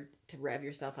it's hard to rev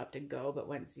yourself up to go, but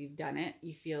once you've done it,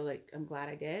 you feel like, I'm glad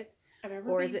I did? I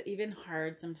remember. Or is it even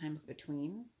hard sometimes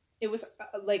between? It was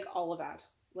like all of that.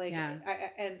 Like,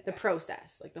 and the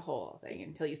process, like the whole thing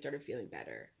until you started feeling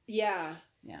better. Yeah.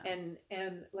 Yeah. And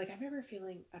like, I remember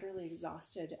feeling utterly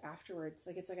exhausted afterwards.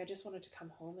 Like, it's like, I just wanted to come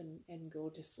home and go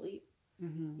to sleep,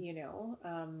 you know,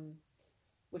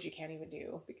 which you can't even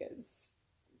do because,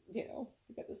 you know,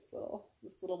 you got this little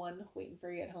one waiting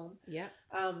for you at home. Yeah.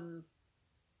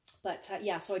 But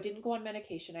yeah, so I didn't go on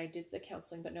medication. I did the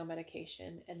counseling, but no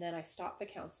medication. And then I stopped the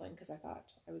counseling because I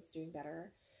thought I was doing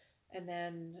better. And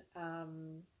then,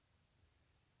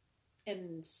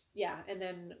 and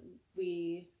then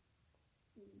we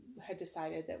had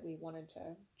decided that we wanted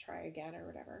to try again or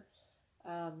whatever.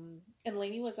 And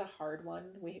Lainey was a hard one.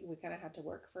 We kind of had to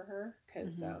work for her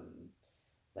because,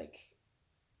 like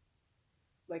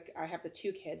like I have the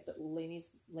 2 kids, but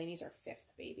Lainey's our 5th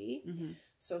baby. Mm-hmm.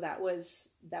 So that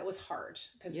was hard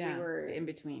because we were the in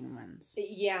between ones.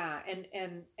 Yeah.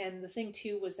 And the thing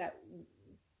too was that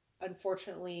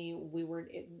unfortunately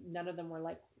none of them were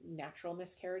like natural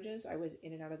miscarriages. I was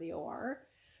in and out of the OR,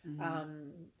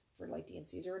 for like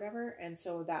D&Cs or whatever. And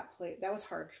so that was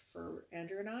hard for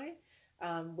Andrew and I,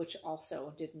 which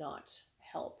also did not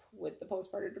help with the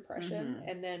postpartum depression. Mm-hmm.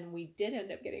 And then we did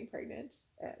end up getting pregnant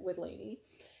with Lainey.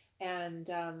 And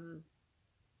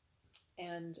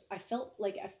I felt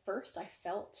like at first I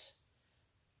felt,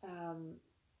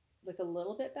 like a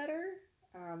little bit better.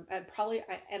 And probably,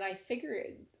 I think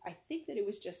that it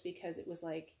was just because it was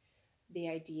like the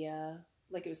idea,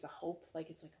 like it was the hope, like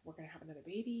it's like, we're going to have another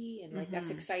baby. And like,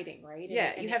 that's exciting. Right.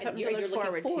 And you have something to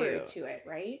look forward to it.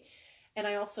 Right. And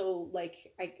I also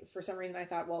for some reason I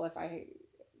thought, well, if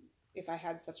I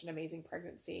had such an amazing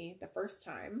pregnancy the first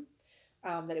time,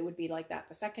 that it would be like that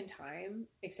the second time,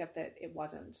 except that it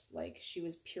wasn't. Like she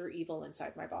was pure evil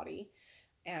inside my body.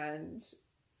 And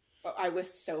I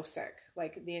was so sick,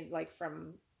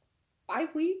 from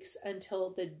 5 weeks until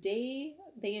the day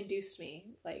they induced me.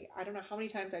 Like, I don't know how many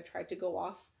times I tried to go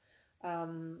off.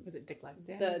 Was it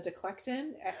Declectin? The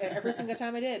Declectin. Every single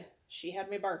time I did, she had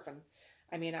me barfing.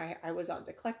 I mean, I was on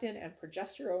Declectin and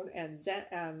progesterone and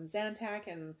Zantac,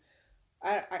 and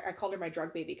I called her my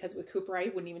drug baby because with Cooper, I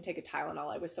wouldn't even take a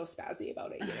Tylenol. I was so spazzy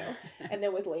about it, And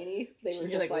then with Lainey, they were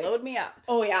just like, load me up.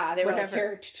 Oh yeah. They were like,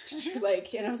 here,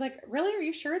 and I was like, really? Are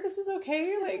you sure this is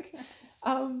okay? Like,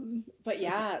 but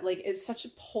yeah, like it's such a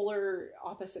polar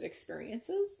opposite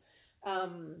experiences.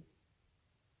 And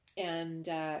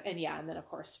then of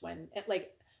course when,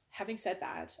 like, having said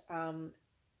that,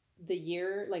 the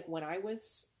year, like when I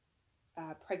was,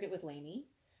 pregnant with Lainey,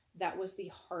 that was the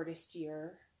hardest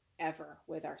year ever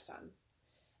with our son.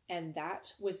 And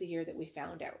that was the year that we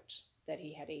found out that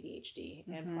he had ADHD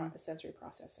and sensory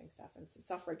processing stuff and some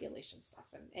self-regulation stuff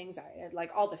and anxiety,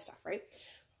 like all this stuff. Right.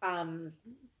 And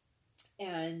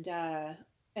I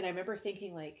remember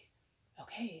thinking like,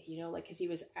 okay, like, cause he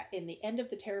was in the end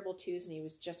of the terrible 2s and he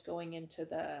was just going into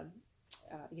the,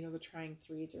 the trying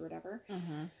 3s or whatever.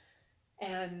 Mm-hmm.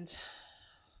 And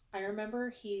I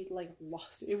remember he like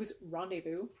lost, it was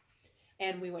rendezvous.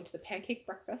 And we went to the pancake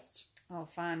breakfast. Oh,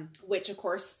 fun. Which, of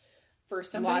course, for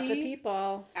somebody... Lots of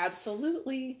people.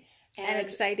 Absolutely. And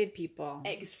excited people.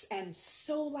 And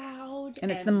so loud. And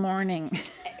it's the morning.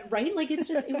 Right? Like, it's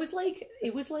just... It was like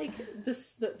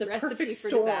the perfect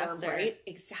storm, disaster. Right?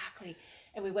 Exactly.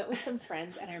 And we went with some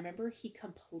friends, and I remember he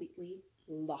completely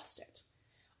lost it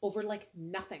over, like,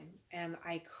 nothing. And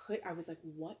I was like,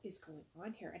 what is going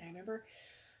on here? And I remember...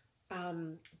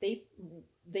 they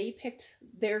picked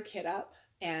their kid up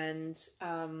and,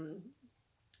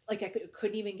 like I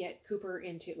couldn't even get Cooper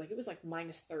into, like, it was like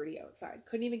 -30 outside.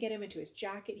 Couldn't even get him into his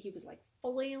jacket. He was like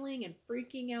flailing and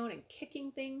freaking out and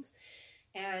kicking things.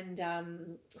 And,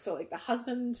 so like the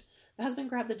husband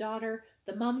grabbed the daughter,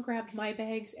 the mom grabbed my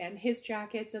bags and his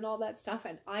jackets and all that stuff.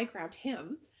 And I grabbed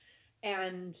him.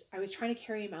 And I was trying to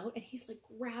carry him out, and he's like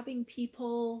grabbing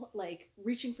people, like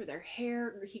reaching for their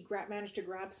hair. He managed to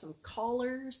grab some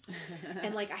collars,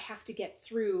 and like I have to get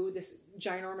through this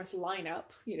ginormous lineup,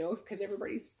 because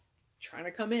everybody's trying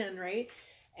to come in, right?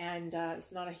 And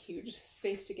it's not a huge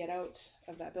space to get out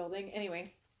of that building.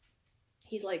 Anyway,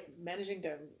 he's like managing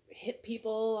to hit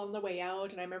people on the way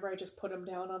out, and I remember I just put him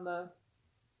down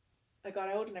I got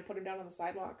out and I put him down on the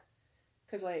sidewalk,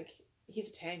 because like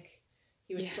he's a tank.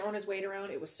 He was throwing his weight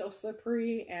around. It was so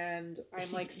slippery, and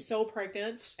I'm like so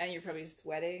pregnant. And you're probably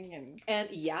sweating and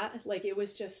yeah, like it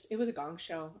was a gong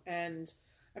show. And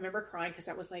I remember crying because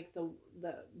that was like the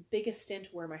biggest stint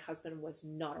where my husband was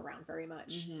not around very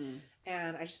much. Mm-hmm.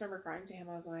 And I just remember crying to him.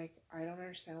 I was like, I don't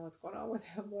understand what's going on with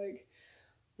him. Like,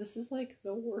 this is like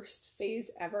the worst phase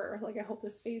ever. Like, I hope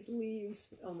this phase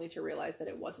leaves, only to realize that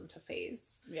it wasn't a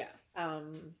phase. Yeah.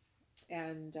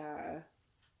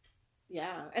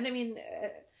 Yeah. And I mean,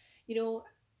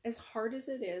 as hard as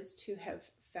it is to have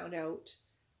found out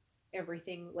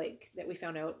everything like that we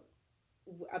found out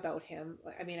about him,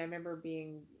 I mean, I remember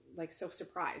being like so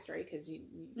surprised, right? Because I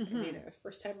mean, as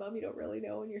first time mom, you don't really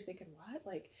know, and you're thinking, what?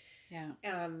 Like, yeah.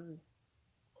 And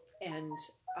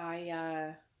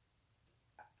I,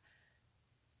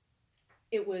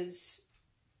 it was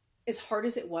as hard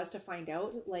as it was to find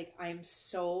out. Like, I'm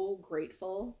so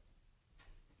grateful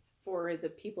for the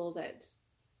people that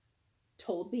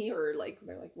told me, or like,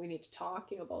 they're like, we need to talk,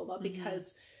 blah, blah, blah,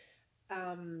 because,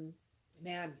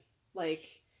 man,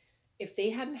 like, if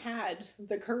they hadn't had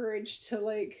the courage to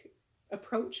like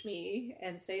approach me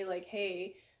and say like,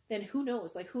 hey, then who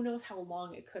knows how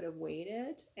long it could have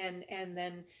waited. And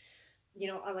then you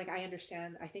know, like I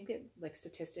understand, I think that like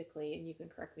statistically, and you can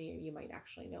correct me, you might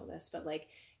actually know this, but like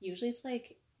usually it's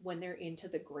like when they're into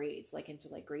the grades, like into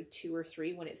like grade 2 or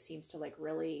 3, when it seems to like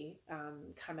really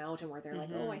come out, and where they're like,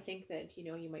 oh, I think that, you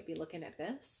know, you might be looking at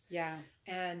this. Yeah.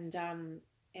 And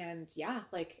yeah,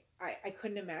 like I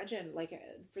couldn't imagine like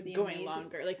for the going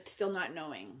longer, like still not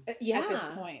knowing at this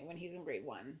point when he's in grade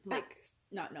 1, like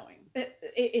not knowing.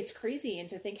 It's crazy, and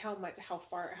to think how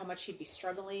much he'd be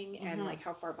struggling, and like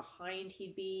how far behind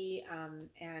he'd be,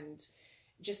 and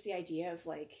just the idea of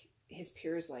like his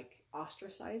peers like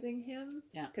ostracizing him,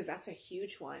 because that's a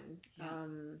huge one.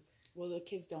 Well, the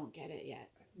kids don't get it yet.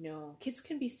 No, kids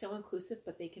can be so inclusive,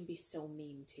 but they can be so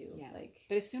mean too. Yeah. Like,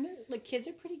 but as soon as like kids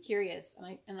are pretty curious,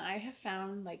 and I have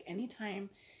found like anytime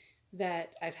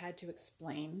that I've had to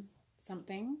explain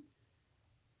something,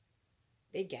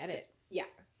 they get it. Yeah.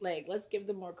 Like, let's give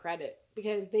them more credit,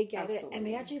 because they get it, and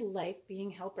they actually like being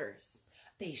helpers.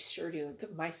 They sure do.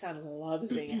 My son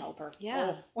loves being a helper.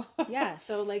 Yeah. Oh. Yeah.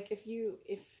 So like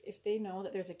if they know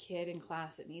that there's a kid in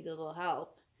class that needs a little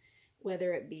help,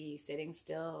 whether it be sitting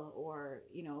still or,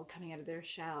 you know, coming out of their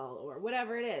shell or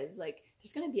whatever it is, like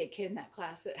there's going to be a kid in that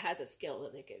class that has a skill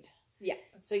that they could. Yeah.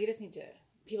 So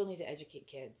people need to educate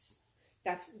kids.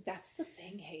 That's the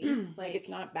thing. Hey, like it's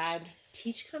not bad.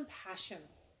 Teach compassion.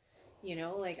 You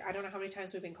know, like I don't know how many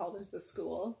times we've been called into the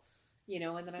school, you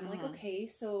know, and then I'm like, okay,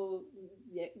 so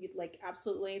yeah, like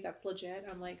absolutely, that's legit.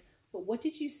 I'm like, but what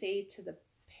did you say to the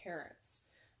parents?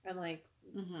 I'm like,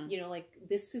 you know, like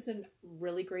this is a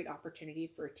really great opportunity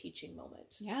for a teaching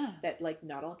moment. Yeah. That like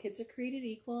not all kids are created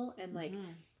equal, and like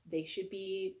they should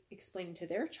be explaining to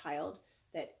their child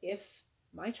that if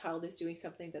my child is doing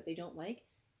something that they don't like,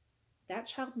 that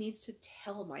child needs to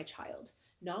tell my child,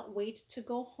 not wait to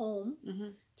go home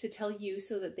to tell you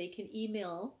so that they can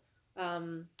email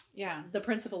the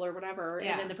principal or whatever,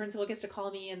 and then the principal gets to call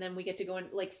me, and then we get to go in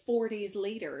like 4 days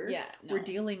later. We're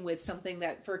dealing with something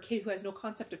that for a kid who has no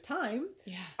concept of time,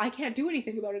 I can't do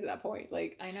anything about it at that point.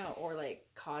 Like I know, or like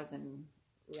cause and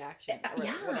reaction or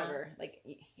whatever. Like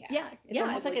it's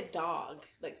almost like a dog,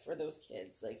 like for those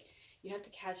kids, like you have to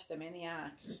catch them in the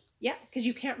act. Yeah, because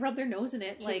you can't rub their nose in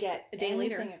it to like get a day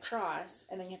later across,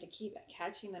 and then you have to keep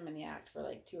catching them in the act for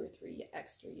like 2 or 3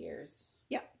 extra years.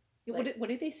 Yeah. Like, what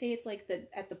did they say? It's like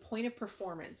at the point of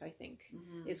performance, I think,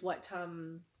 is what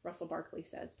Russell Barkley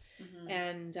says.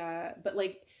 And but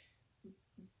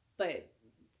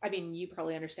I mean, you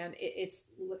probably understand. It's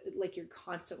like you're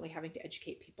constantly having to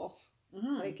educate people,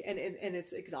 like and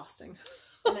it's exhausting.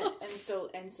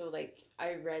 and so like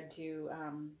I read too,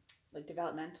 like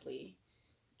developmentally,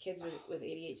 kids with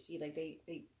ADHD, like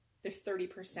they're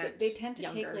 30%. They tend to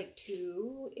younger. take like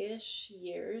 2-ish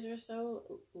years or so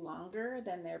longer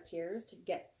than their peers to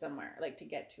get somewhere, like to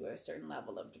get to a certain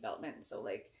level of development. So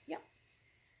like,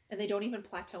 and they don't even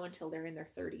plateau until they're in their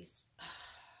 30s.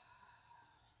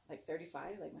 Like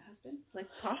 35, like my husband. Like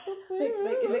possibly.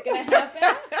 like is it gonna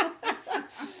happen?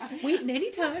 Waiting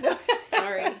anytime.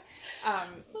 Sorry,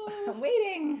 I'm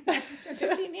waiting for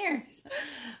 15 years.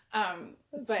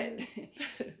 But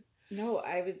no,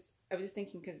 I was just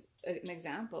thinking, because an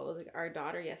example, like our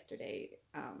daughter yesterday,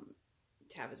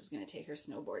 Tavis was going to take her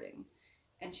snowboarding,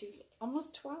 and she's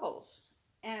almost 12,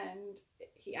 and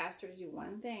he asked her to do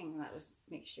one thing, and that was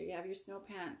make sure you have your snow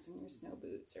pants and your snow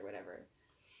boots or whatever.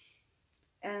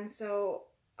 And so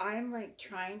I'm like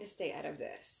trying to stay out of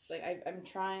this. Like I'm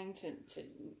trying to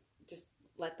just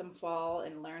let them fall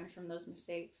and learn from those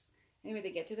mistakes. Anyway,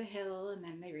 they get to the hill, and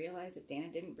then they realize that Dana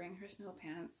didn't bring her snow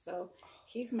pants. So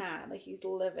he's mad, like he's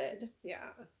livid. Yeah.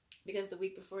 Because the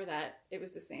week before that, it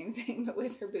was the same thing, but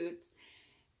with her boots.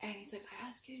 And he's like, I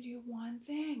asked you to do one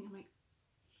thing. I'm like,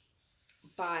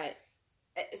 but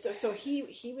so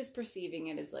he was perceiving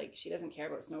it as like she doesn't care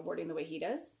about snowboarding the way he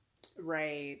does.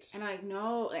 Right. And I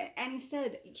know, and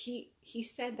he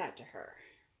said that to her,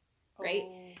 right?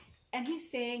 Oh. And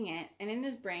he's saying it, and in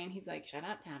his brain, he's like, shut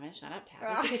up,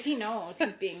 Tavis, because he knows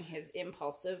he's being his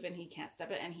impulsive, and he can't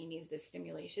stop it, and he needs this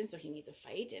stimulation, so he needs a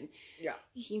fight, and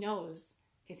he knows,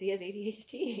 because he has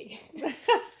ADHD.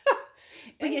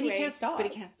 But yet he can't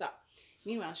stop.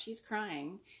 Meanwhile, she's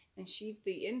crying, and she's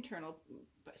the internal,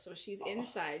 so she's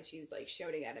inside, she's like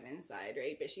shouting at him inside,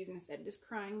 right? But she's instead just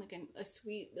crying like a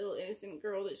sweet little innocent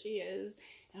girl that she is.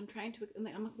 And I'm trying to, I'm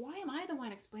like, why am I the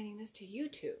one explaining this to you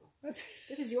two? This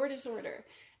is your disorder.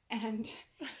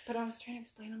 But I was trying to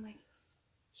explain, I'm like,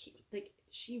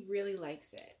 she really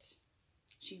likes it.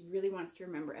 She really wants to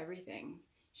remember everything.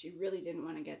 She really didn't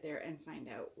want to get there and find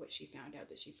out what she found out,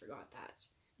 that she forgot that.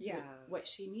 So what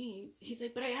she needs. He's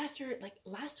like, but I asked her, like,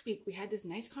 last week we had this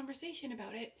nice conversation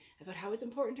about it, about how it's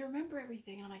important to remember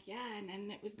everything. And I'm like, yeah, and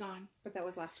then it was gone. But that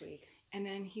was last week. And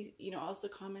then he, also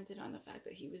commented on the fact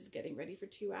that he was getting ready for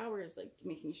 2 hours, like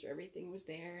making sure everything was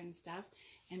there and stuff,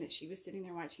 and that she was sitting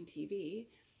there watching TV.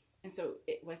 And so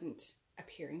it wasn't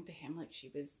appearing to him like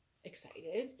she was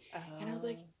excited. And I was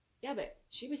like, yeah, but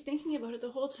she was thinking about it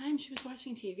the whole time she was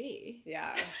watching TV.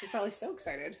 Yeah, she's probably so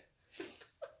excited.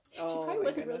 She probably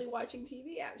wasn't really watching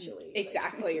TV, actually.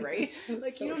 Exactly, like, right?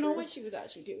 Like, so you don't true. know what she was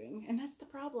actually doing. And that's the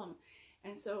problem.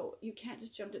 And so you can't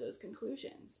just jump to those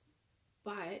conclusions.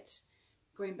 But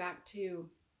going back to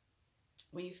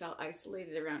when you felt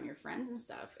isolated around your friends and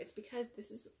stuff, it's because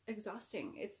this is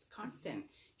exhausting. It's constant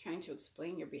trying to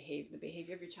explain the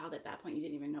behavior of your child. At that point, you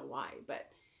didn't even know why.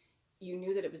 But you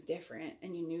knew that it was different,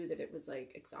 and you knew that it was,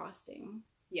 like, exhausting.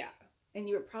 Yeah. And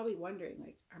you were probably wondering,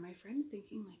 like, are my friends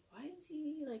thinking, like, why is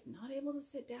he, like, not able to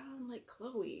sit down like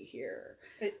Chloe here?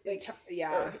 Like,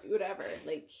 or whatever.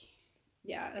 Like,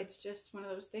 yeah, it's just one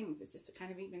of those things. It's just a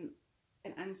kind of even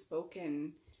an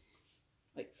unspoken,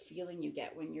 like, feeling you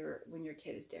get when your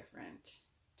kid is different.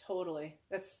 Totally.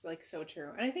 That's, like, so true.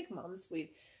 And I think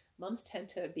moms tend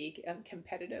to be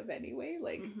competitive anyway,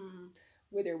 like,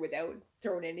 with or without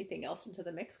throwing anything else into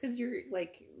the mix, because you're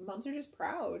like, moms are just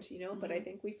proud, but I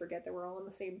think we forget that we're all on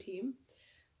the same team,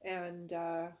 and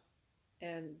that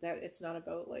it's not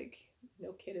about, like,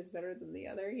 no kid is better than the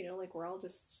other, like, we're all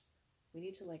just, we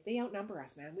need to, like, they outnumber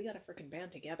us, man, we gotta freaking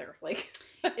band together, like.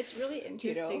 It's really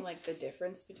interesting, like, the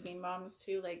difference between moms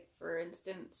too. Like, for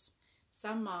instance,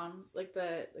 some moms, like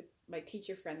my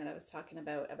teacher friend that I was talking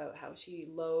about how she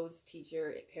loathes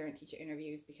parent-teacher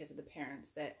interviews because of the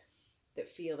parents that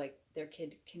feel like their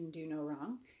kid can do no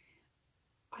wrong.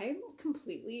 I'm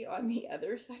completely on the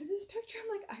other side of the spectrum.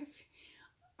 Like,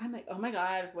 I'm like, oh my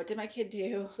God, what did my kid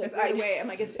do? Like, right away, I'm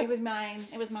like, it was mine.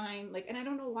 Like, and I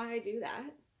don't know why I do that.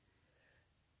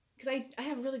 Because I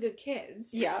have really good kids.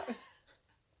 Yeah.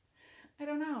 I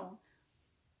don't know.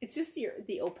 It's just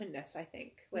the openness, I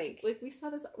think. Like we saw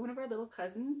this, one of our little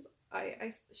cousins,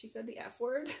 she said the F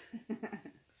word.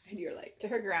 And you're like, to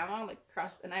her grandma, like,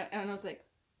 and I was like,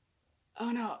 oh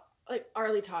no, like,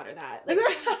 Arlie taught her that.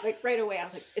 Like right away, I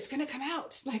was like, it's gonna come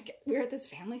out. Like, we're at this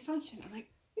family function. I'm like,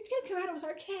 it's gonna come out. It was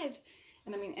our kid.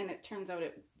 And I mean, and it turns out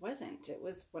it wasn't. It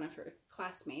was one of her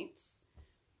classmates.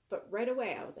 But right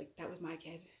away, I was like, that was my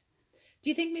kid. Do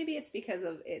you think maybe it's because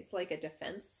of, it's like a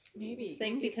defense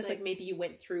thing? Because like maybe you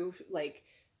went through, like,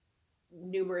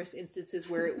 numerous instances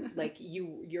where like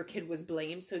your kid was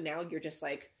blamed, so now you're just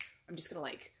like, I'm just gonna,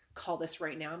 like, call this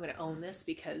right now. I'm gonna own this,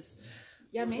 because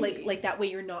maybe. like that way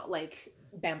you're not, like,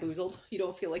 bamboozled. You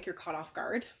don't feel like you're caught off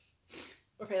guard.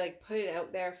 Or if I, like, put it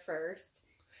out there first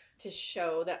to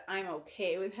show that I'm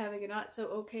okay with having a not so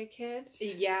okay kid.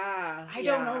 Yeah. I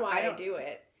don't know why I do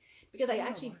it. Because I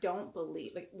actually don't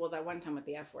believe, like, well, that one time with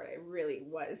the F word, I really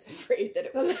was afraid that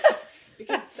it was,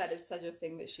 because that is such a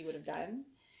thing that she would have done.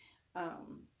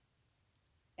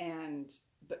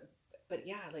 But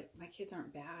yeah, like, my kids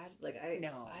aren't bad. Like, I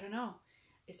don't know.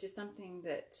 It's just something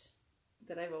that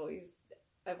I've always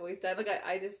done. Like,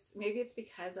 I just, maybe it's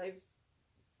because I've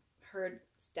heard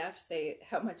Steph say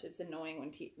how much it's annoying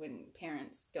when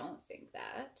parents don't think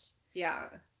that. Yeah.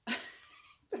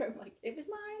 But I'm like, it was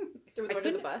mine. Threw it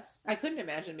under the bus. I couldn't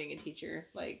imagine being a teacher,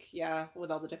 like,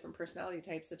 with all the different personality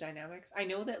types, the dynamics. I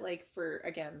know that, like, for,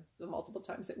 again, the multiple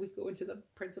times that we go into the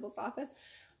principal's office,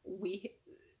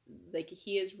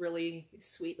 he is really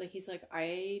sweet. Like, he's like,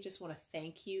 I just want to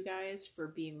thank you guys for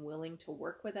being willing to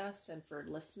work with us and for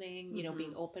listening,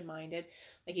 being open-minded.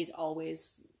 Like, he's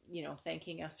always,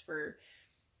 thanking us for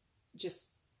just,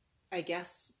 I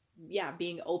guess,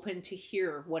 being open to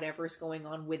hear whatever's going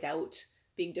on without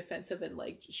being defensive and,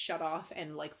 like, shut off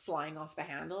and, like, flying off the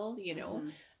handle,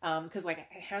 because like,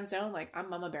 hands down, like, I'm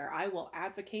mama bear. I will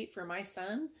advocate for my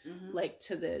son, like,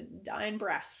 to the dying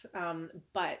breath.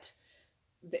 But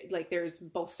like, there's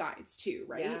both sides too,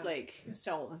 right? Yeah. Like,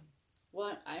 so.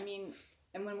 Well, I mean,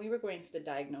 and when we were going through the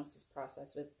diagnosis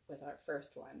process with our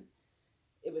first one,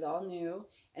 it was all new.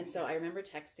 And so I remember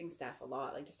texting Steph a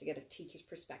lot, like, just to get a teacher's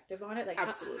perspective on it. Like,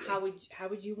 absolutely. How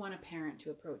would you want a parent to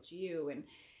approach you? And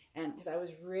because I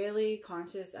was really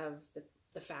conscious of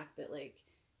the fact that, like,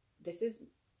 this is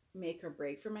make or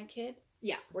break for my kid.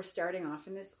 Yeah. We're starting off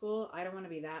in this school. I don't want to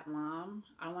be that mom.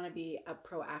 I want to be a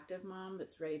proactive mom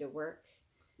that's ready to work.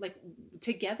 Like,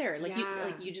 together. Like,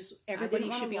 you just,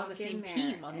 everybody should be on the same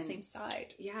team, on the same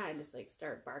side. Yeah, and just, like,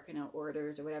 start barking out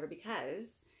orders or whatever,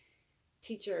 because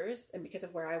teachers, and because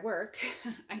of where I work,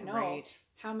 I know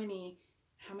how many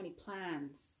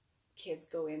plans kids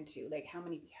go into, like, how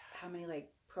many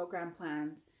like program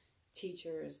plans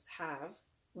teachers have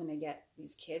when they get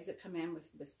these kids that come in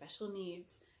with special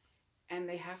needs, and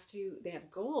they have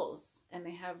goals, and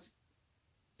they have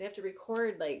to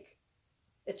record like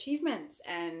achievements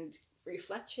and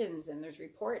reflections, and there's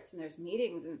reports and there's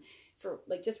meetings, and for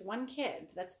like just one kid,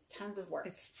 that's tons of work.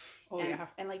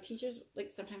 And like teachers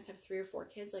like sometimes have 3 or 4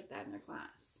 kids like that in their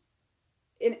class.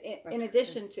 In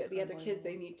addition to the other kids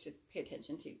they need to pay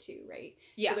attention to too, right?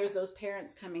 Yeah. So there's those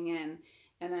parents coming in,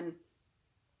 and then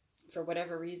for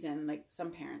whatever reason, like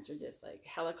some parents are just like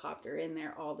helicopter in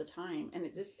there all the time, and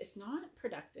it's not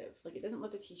productive. Like it doesn't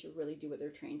let the teacher really do what they're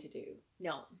trained to do.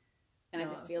 No. And I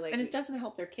just feel like... And it doesn't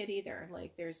help their kid either.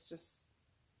 Like, there's just...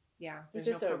 Yeah. There's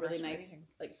just a really nice,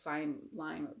 like, fine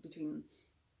line between,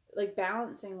 like,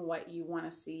 balancing what you want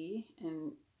to see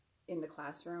in the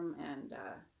classroom and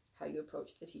how you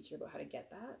approach the teacher about how to get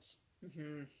that.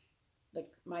 Mm-hmm. Like,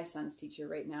 my son's teacher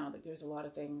right now, like, there's a lot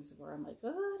of things where I'm like, oh,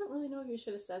 I don't really know if you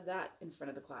should have said that in front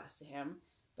of the class to him.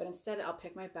 But instead, I'll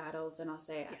pick my battles and I'll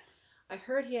say, I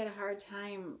heard he had a hard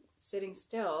time sitting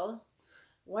still,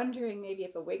 wondering maybe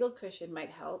if a wiggle cushion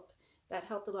might help. That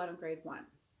helped a lot in grade 1.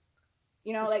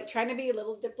 You know, like trying to be a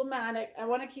little diplomatic. I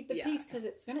want to keep the peace because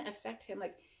it's going to affect him.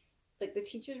 Like the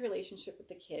teacher's relationship with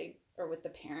the kid or with the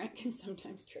parent can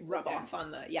sometimes rub off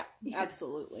on the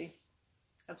absolutely.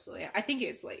 Absolutely. I think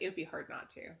it's like, it would be hard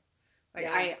not to. Like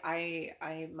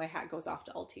I my hat goes off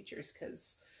to all teachers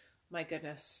because my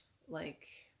goodness, like,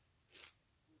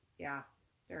 yeah,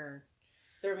 they're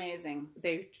amazing.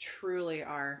 They truly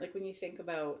are. Like when you think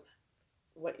about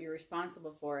what you're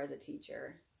responsible for as a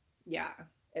teacher. Yeah.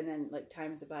 And then like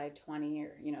times it by 20,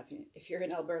 or, you know, if you're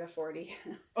in Alberta, 40.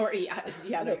 Or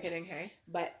no kidding. Hey,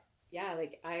 but yeah,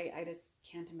 like I just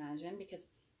can't imagine because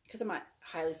I'm a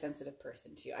highly sensitive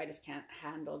person too. I just can't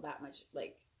handle that much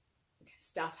like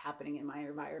stuff happening in my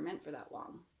environment for that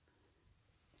long.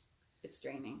 It's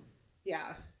draining.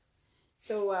 Yeah.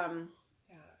 So,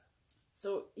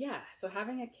 So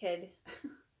having a kid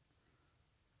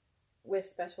with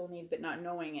special needs, but not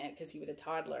knowing it because he was a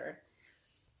toddler,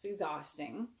 it's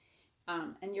exhausting.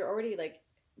 And you're already like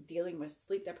dealing with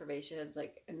sleep deprivation as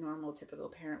like a normal, typical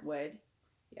parent would.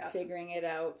 Yeah.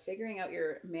 Figuring out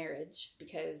your marriage,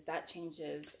 because that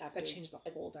changes after. That changed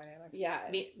the whole dynamics. Yeah.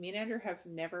 Me and Andrew have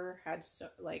never had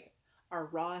our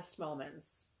rawest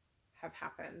moments have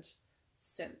happened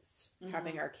since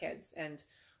having our kids, and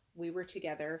we were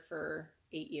together for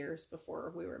 8 years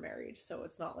before we were married. So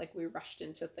it's not like we rushed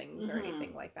into things or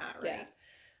anything like that. Right.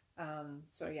 Yeah.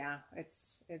 So yeah, it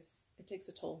takes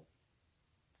a toll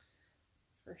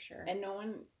for sure. And no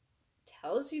one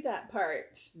tells you that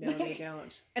part. No, they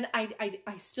don't. And I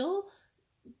still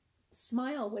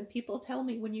smile when people tell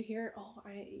me, when you hear, oh,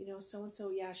 so-and-so,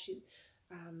 yeah, she,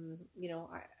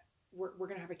 we're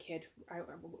going to have a kid.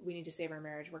 We need to save our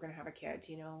marriage. We're going to have a kid,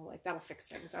 like that'll fix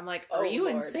things. I'm like, are you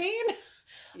insane?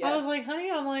 Yes. I was like, honey,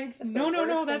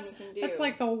 no, that's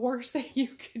like the worst thing you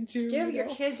can do. Give your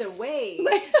kids away.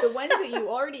 The ones that you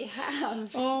already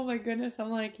have. Oh my goodness.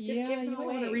 I'm like, you might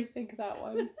want to rethink that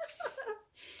one.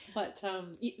 But,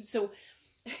 so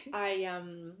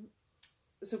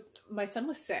my son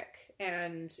was sick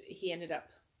and he ended up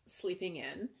sleeping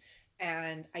in,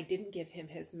 and I didn't give him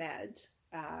his med,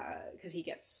 cause he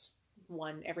gets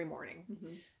one every morning.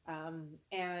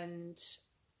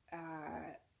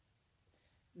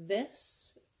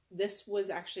 This was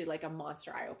actually like a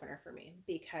monster eye opener for me,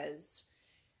 because,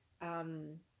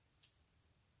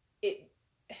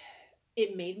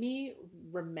 it made me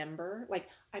remember, like,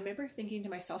 I remember thinking to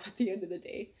myself at the end of the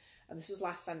day, this was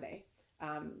last Sunday.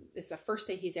 It's the first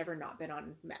day he's ever not been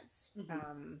on meds.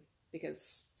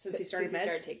 Because since he started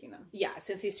taking them. Yeah.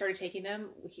 Since he started taking them,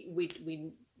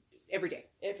 we every day.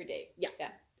 Yeah.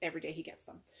 Every day he gets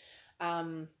them.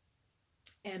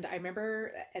 And I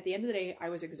remember at the end of the day, I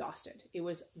was exhausted. It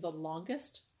was the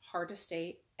longest, hardest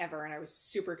day ever, and I was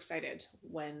super excited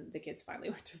when the kids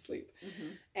finally went to sleep.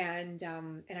 And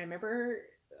I remember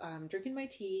drinking my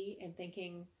tea and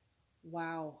thinking,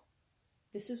 wow,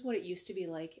 this is what it used to be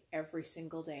like every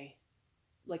single day,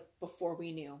 like before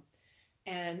we knew.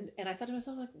 And I thought to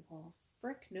myself, like, well,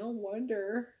 frick, no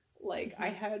wonder. Like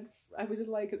I was in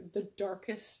like the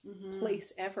darkest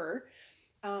place ever.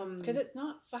 Because it's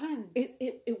not fun.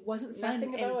 It wasn't fun.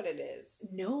 Nothing about it is.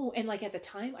 No. And like at the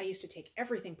time I used to take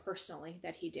everything personally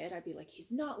that he did. I'd be like,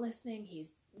 he's not listening.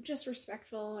 He's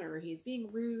disrespectful, or he's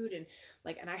being rude. And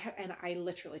like, and I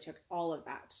literally took all of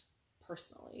that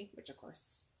personally, which of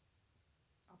course,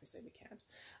 obviously we can't,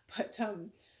 but,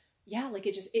 yeah, like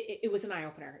it was an eye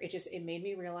opener. It made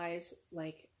me realize,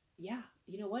 like, yeah,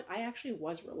 you know what? I actually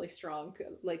was really strong.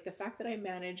 Like the fact that I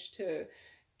managed to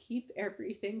keep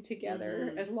everything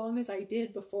together as long as I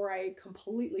did before I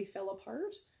completely fell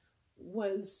apart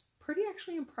was pretty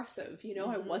actually impressive. You know,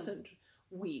 I wasn't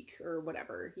weak or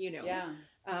whatever, you know. Yeah.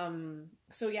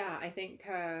 So yeah, I think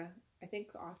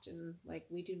often, like,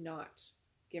 we do not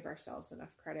give ourselves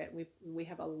enough credit. We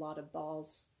have a lot of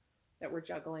balls that we're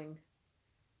juggling,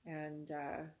 and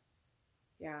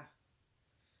yeah,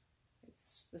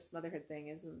 it's this motherhood thing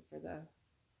isn't for the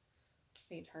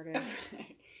faint-hearted.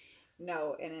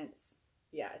 No, and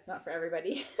it's not for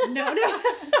everybody. No.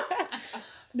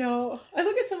 No, I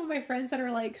look at some of my friends that are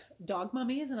like dog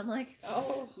mummies, and I'm like,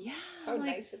 oh yeah, how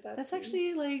like, nice would that that's be?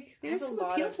 actually like there's some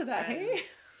appeal to that. Hey,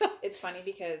 it's funny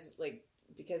because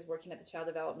working at the Child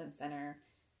Development Center,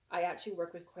 I actually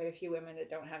work with quite a few women that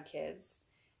don't have kids,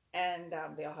 and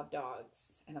they all have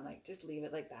dogs, and I'm like, just leave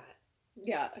it like that.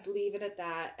 Yeah, just leave it at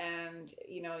that, and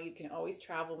you know, you can always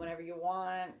travel whenever you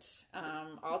want.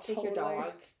 I'll take your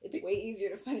dog. It's way easier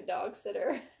to find a dog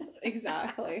sitter.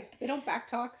 Exactly. They don't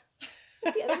backtalk.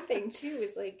 That's the other thing too,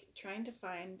 is like trying to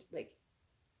find, like,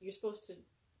 you're supposed to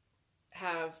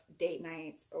have date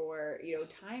nights or, you know,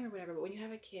 time or whatever, but when you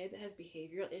have a kid that has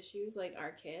behavioral issues like our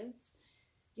kids,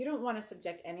 you don't want to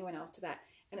subject anyone else to that.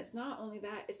 And it's not only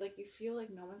that, it's like you feel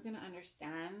like no one's going to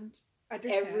understand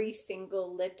every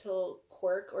single little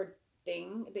quirk or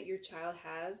thing that your child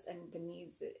has and the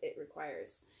needs that it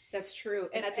requires. That's true.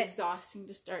 And that's exhausting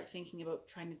to start thinking about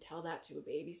trying to tell that to a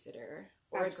babysitter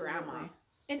or a grandma.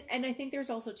 And I think there's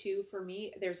also too, for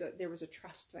me, there was a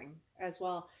trust thing as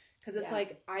well, because it's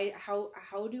like,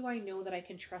 how do I know that I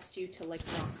can trust you to, like,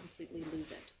 not completely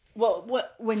lose it? Well,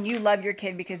 when you love your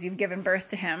kid because you've given birth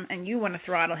to him and you want to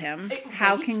throttle him,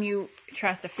 how can you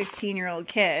trust a 15-year-old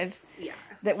kid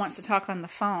that wants to talk on the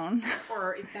phone?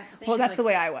 Or that's the thing. Well, that's like, the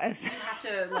way I was. You have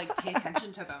to, like, pay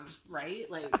attention to them,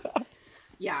 right? Like,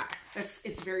 yeah, it's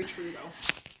very true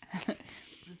though.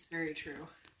 It's very true.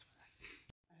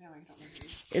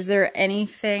 Is there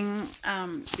anything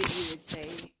that you would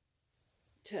say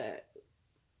to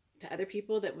other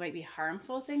people that might be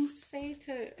harmful things to say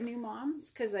to new moms?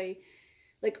 Because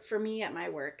for me at my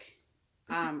work,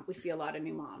 we see a lot of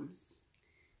new moms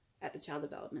at the Child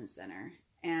Development Center,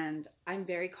 and I'm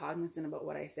very cognizant about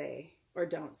what I say or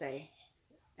don't say.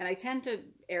 And I tend to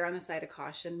err on the side of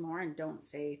caution more and don't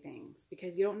say things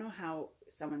because you don't know how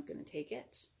someone's going to take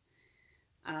it.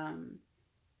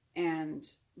 And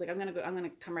like, I'm going to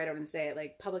come right out and say it,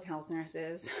 like, public health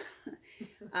nurses,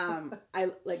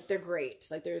 they're great.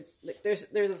 Like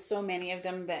there's so many of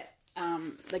them that,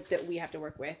 that we have to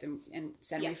work with and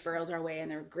send referrals our way, and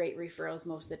they're great referrals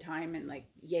most of the time. And like,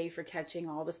 yay for catching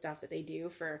all the stuff that they do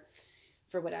for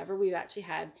whatever. We've actually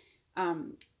had,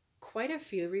 quite a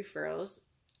few referrals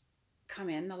come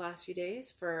in the last few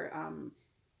days for,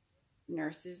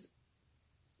 nurses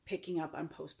picking up on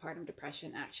postpartum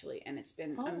depression, actually, and it's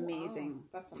been amazing.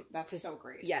 Wow. That's so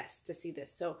great. Yes, to see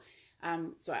this. So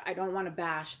I don't want to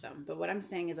bash them, but what I'm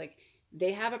saying is, like,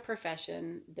 they have a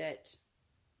profession that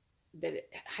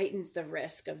heightens the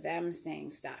risk of them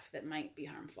saying stuff that might be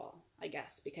harmful, I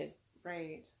guess, because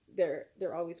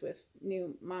they're always with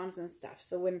new moms and stuff.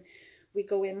 So when we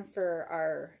go in for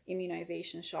our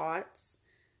immunization shots,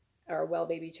 or well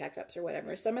baby checkups or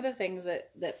whatever, some of the things that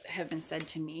have been said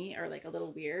to me are like a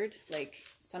little weird. Like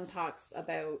some talks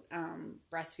about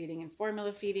breastfeeding and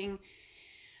formula feeding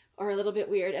are a little bit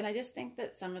weird. And I just think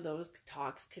that some of those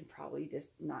talks can probably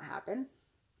just not happen.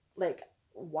 Like,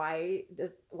 why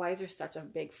is there such a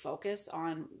big focus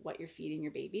on what you're feeding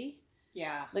your baby?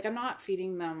 Yeah. Like, I'm not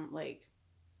feeding them like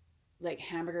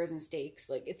hamburgers and steaks.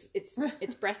 Like,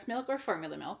 it's breast milk or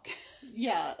formula milk.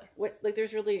 Yeah.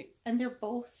 There's really... And they're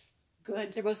both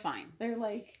good. They're both fine. They're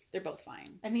both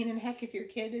fine. I mean, and heck, if your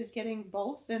kid is getting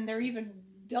both, then they're even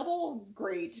double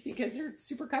great because they're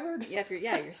super covered. Yeah,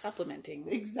 you're supplementing.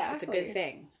 Exactly. It's a good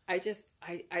thing. I just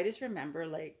remember,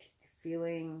 like,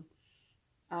 feeling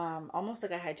almost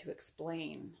like I had to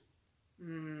explain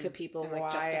to people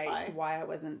why I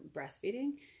wasn't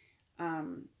breastfeeding.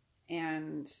 And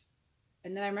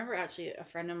then I remember actually a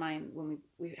friend of mine, when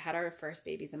we had our first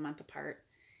babies a month apart,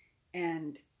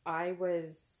 and I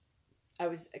was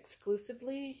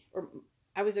exclusively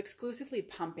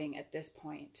pumping at this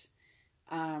point.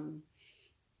 And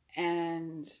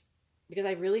because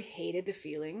I really hated the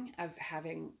feeling of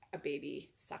having a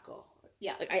baby suckle.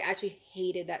 Yeah. Like, I actually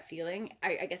hated that feeling.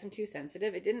 I guess I'm too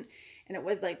sensitive. It didn't, and it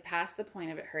was like past the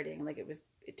point of it hurting. Like, it was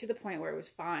to the point where it was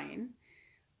fine.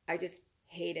 I just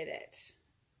hated it.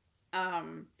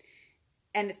 And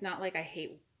it's not like I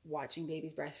hate watching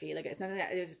babies breastfeed. Like, it's not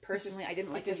that. It was personally, I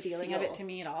didn't like the feeling of it to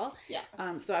me at all. Yeah.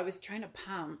 So I was trying to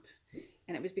pump,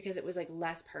 and it was because it was like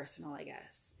less personal, I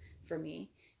guess, for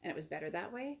me. and it was better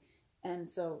that way. And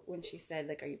so when she said,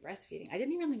 like, are you breastfeeding? I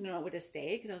didn't even really know what to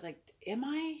say, because I was like, am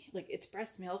I? Like, it's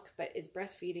breast milk, but is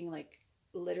breastfeeding like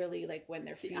literally like when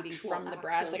they're feeding from the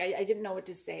breast? Like, I didn't know what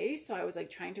to say. So I was like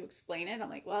trying to explain it.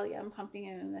 I'm like, well, yeah, I'm pumping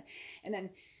it. And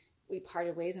then we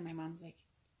parted ways, and my mom's like,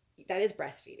 that is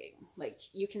breastfeeding. Like,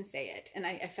 you can say it. And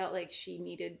I felt like she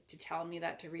needed to tell me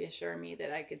that, to reassure me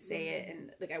that I could say it, and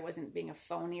like I wasn't being a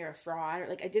phony or a fraud, or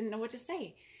like I didn't know what to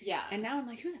say. Yeah. And now I'm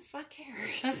like, who the fuck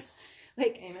cares?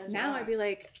 Like, now I'd be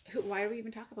like, why do we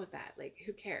even talk about that? Like,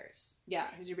 who cares? Yeah.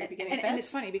 Who's your baby getting fed? And And it's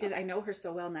funny because I know her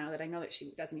so well now that I know that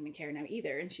she doesn't even care now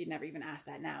either. And she'd never even asked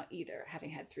that now either, having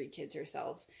had 3 kids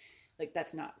herself. Like,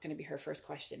 that's not going to be her first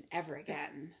question ever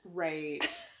again. Right.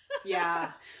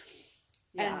 Yeah.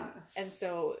 Yeah. And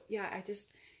so, yeah, I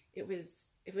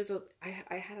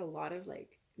had a lot of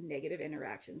like negative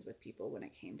interactions with people when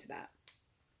it came to that.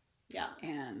 Yeah.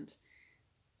 And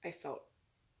I felt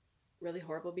really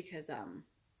horrible because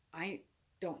I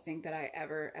don't think that I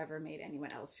ever made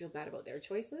anyone else feel bad about their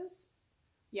choices.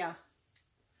 Yeah.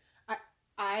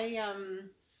 I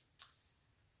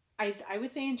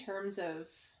would say in terms of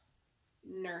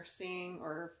nursing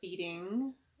or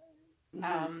feeding,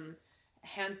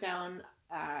 hands down,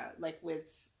 like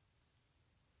with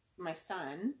my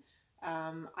son,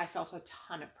 I felt a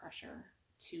ton of pressure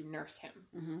to nurse him.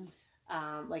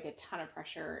 Like a ton of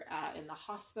pressure in the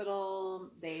hospital.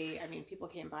 People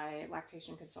came by,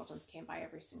 lactation consultants came by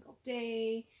every single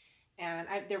day. And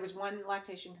there was one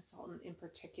lactation consultant in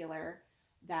particular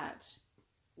that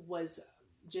was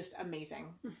just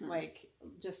amazing. Like,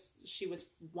 she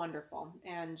was wonderful,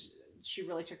 and she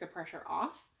really took the pressure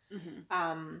off.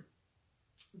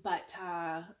 But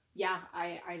I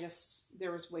just,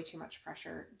 there was way too much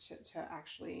pressure to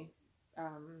actually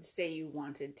say you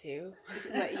wanted to.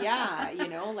 Yeah,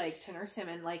 like to nurse him,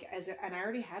 and like and I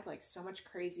already had like so much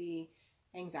crazy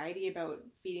anxiety about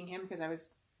feeding him, because I was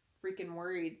freaking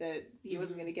worried that he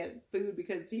wasn't going to get food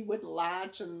because he wouldn't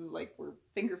latch, and like we're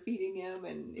finger feeding him,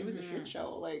 and it was a shit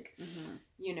show, like and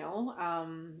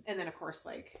then of course,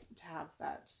 like, to have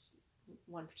that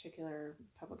one particular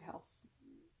public health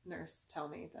nurse tell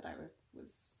me that I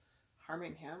was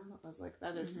harming him. I was like,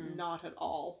 that is not at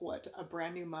all what a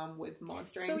brand new mom with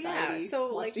monster anxiety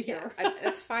wants to hear.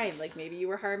 That's fine. Like, maybe you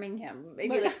were harming him.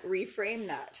 Maybe like reframe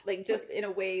that, like, just in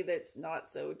a way that's not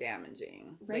so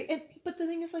damaging, right? Like, but the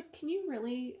thing is, like, can you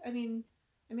really? I mean,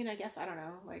 I guess, I don't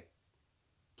know. Like,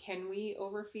 can we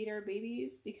overfeed our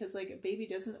babies? Because like, a baby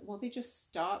won't they just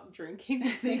stop drinking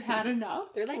if they've had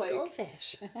enough? They're like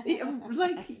goldfish. Like, they explode.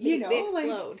 Like,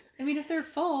 I mean, if they're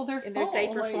full, they're in full. Their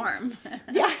diaper form.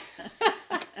 Yeah.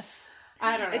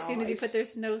 I don't know. As soon as you put their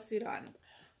snowsuit on.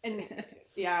 And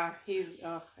yeah,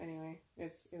 anyway,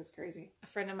 it was crazy. A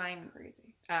friend of mine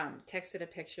texted a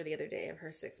picture the other day of her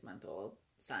 6-month-old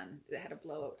son that had a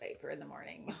blowout diaper in the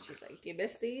morning, and she's like, do you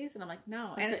miss these? And I'm like,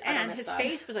 no. And his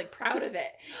face was like proud of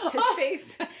it. His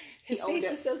face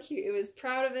was so cute. It was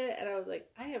proud of it, and I was like,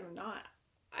 I am not.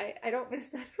 I don't miss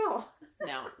that at all.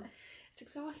 No. It's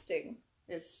exhausting.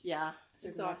 It's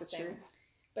exhausting.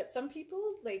 But some people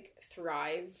like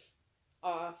thrive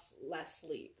off less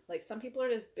sleep. Like, some people are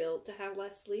just built to have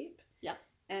less sleep. Yeah.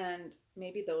 And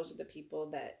maybe those are the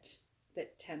people that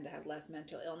tend to have less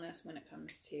mental illness when it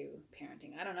comes to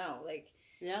parenting. I don't know. Like,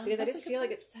 yeah, because I just feel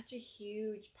like it's such a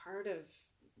huge part of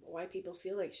why people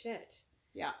feel like shit.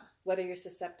 Yeah. Whether you're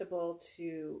susceptible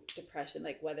to depression,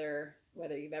 like whether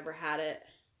you've ever had it,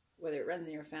 whether it runs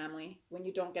in your family, when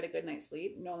you don't get a good night's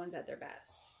sleep, no one's at their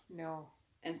best. No.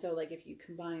 And so, like, if you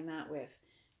combine that with,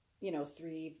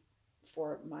 3-4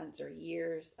 months or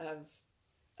years of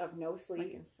no sleep,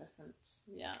 like incessant,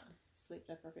 sleep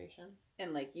deprivation,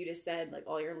 and like you just said, like,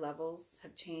 all your levels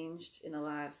have changed in the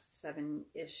last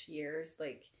 7-ish years.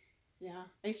 Like, yeah,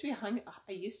 I used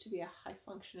to be a high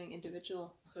functioning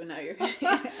individual. So now you're,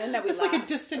 and that we it's laugh. Like a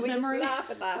distant memory. We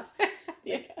just laugh.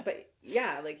 But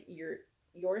yeah, like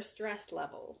your stress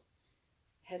level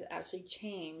has actually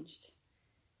changed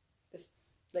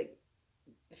the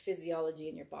physiology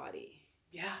in your body.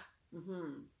 Yeah.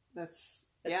 That's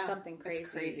something crazy.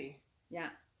 That's crazy. Yeah.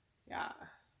 Yeah.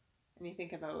 And you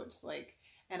think about, like,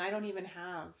 and I don't even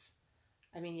have,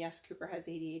 yes, Cooper has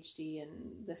ADHD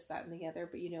and this, that, and the other,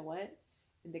 but you know what?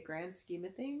 In the grand scheme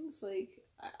of things, like,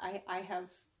 I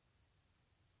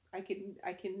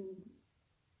can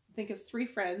think of 3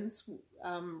 friends,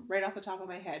 right off the top of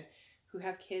my head, who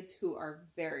have kids who are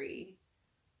very,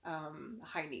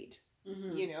 high need,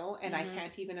 and I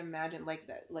can't even imagine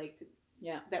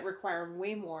that require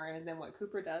way more than what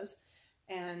Cooper does.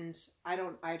 And I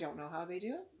don't know how they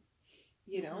do it.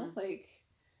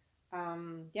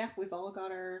 We've all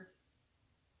got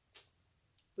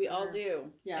We all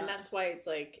do. Yeah. And that's why it's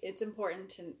like, it's important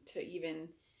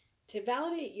to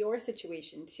validate your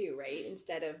situation too, right?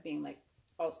 Instead of being like,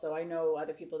 also, I know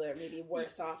other people that are maybe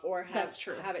worse off or have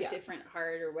it different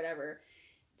hard or whatever.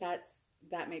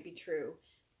 That may be true,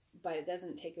 but it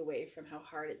doesn't take away from how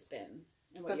hard it's been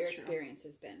and what your experience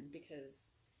has been, because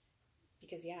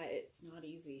yeah, it's not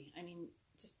easy. I mean,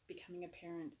 just becoming a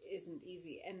parent isn't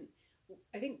easy. And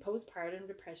I think postpartum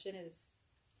depression is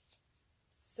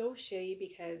so shitty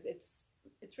because it's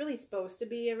really supposed to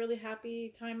be a really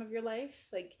happy time of your life.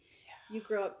 Like, you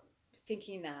grow up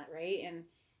thinking that, right?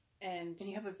 And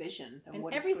you have a vision of and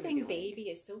what everything it's going to be baby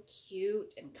is so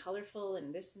cute and colorful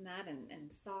and this and that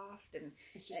and soft, and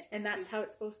it's just and that's how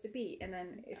it's supposed to be. And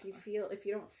then if you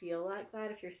don't feel like that,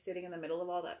 if you're sitting in the middle of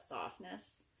all that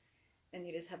softness and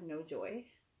you just have no joy,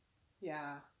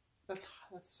 that's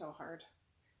so hard.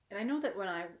 And I know that when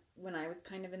I was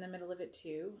kind of in the middle of it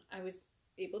too, I was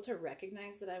able to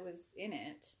recognize that I was in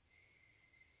it,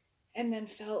 and then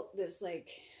felt this like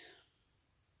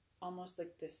almost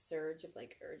like this surge of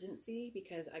like urgency,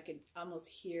 because I could almost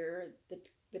hear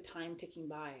the time ticking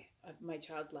by of my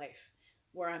child's life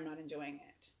where I'm not enjoying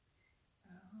it.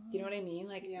 Do you know what I mean?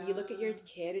 Like, you look at your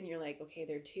kid and you're like, okay,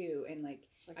 they're 2, and like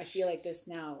I feel like this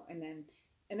now, and then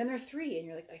they're 3, and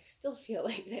you're like, I still feel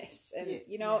like this, and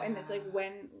you know, and it's like,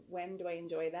 when do I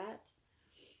enjoy that?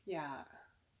 Yeah,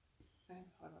 I never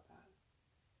thought about that.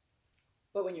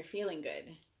 But when you're feeling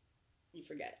good, you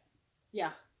forget.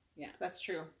 Yeah, that's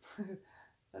true.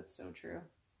 That's so true.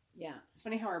 Yeah, it's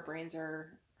funny how our brains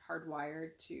are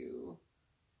hardwired to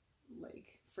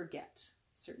like forget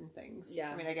certain things.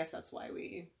 Yeah, I mean, I guess that's why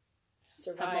we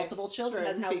survive. Have multiple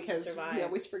children, because we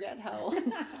always forget how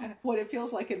what it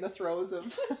feels like in the throes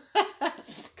of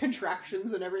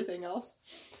contractions and everything else.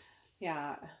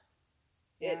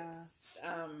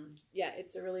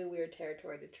 It's a really weird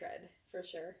territory to tread, for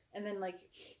sure. And then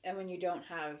and when you don't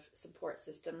have support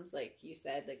systems, like you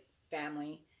said, like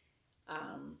family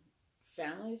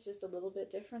is just a little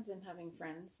bit different than having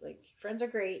friends. Like, friends are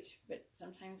great, but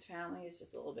sometimes family is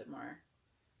just a little bit more.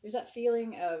 There's that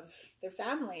feeling of their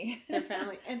family.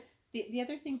 And the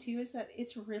other thing too is that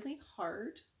it's really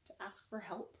hard to ask for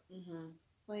help. Mm-hmm.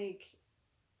 Like,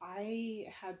 I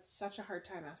had such a hard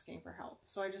time asking for help,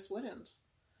 so I just wouldn't.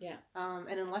 Yeah.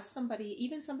 And unless somebody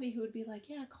who would be like,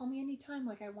 yeah, call me anytime,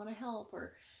 like, I want to help,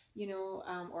 or, you know,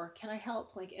 or can I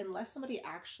help? Like, unless somebody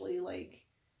actually like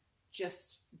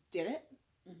just did it,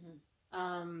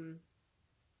 mm-hmm.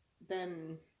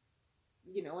 Then,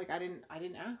 you know, like, I didn't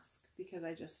ask because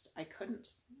I couldn't.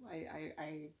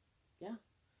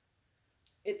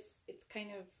 It's kind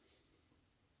of,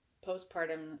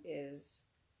 postpartum is,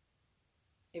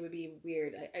 it would be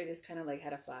weird. I just kind of like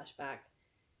had a flashback.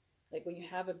 Like, when you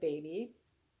have a baby,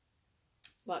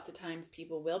 lots of times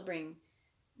people will bring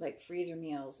like freezer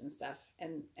meals and stuff.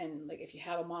 And like, if you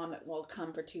have a mom that will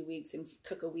come for 2 weeks and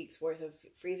cook a week's worth of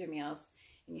freezer meals,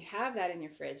 and you have that in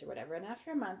your fridge or whatever, and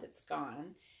after a month it's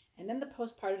gone. And then the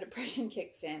postpartum depression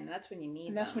kicks in, and that's when you need them.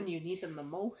 And that's when you need them the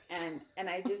most. And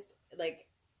I just, like,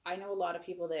 I know a lot of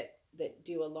people that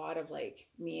do a lot of like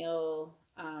meal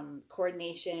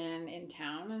coordination in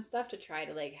town and stuff to try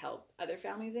to like help other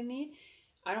families in need.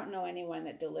 I don't know anyone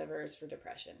that delivers for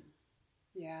depression.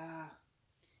 Yeah.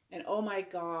 And oh my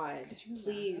God,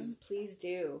 please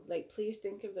do. Like, please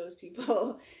think of those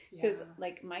people. Because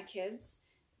like, my kids,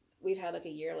 we've had like a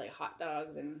year, like hot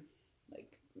dogs and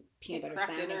like peanut butter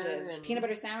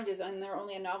sandwiches, and they're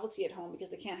only a novelty at home because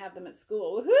they can't have them at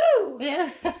school. Woohoo!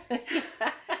 Yeah.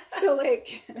 So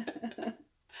like,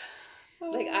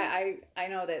 like I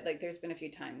know that like there's been a few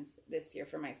times this year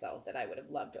for myself that I would have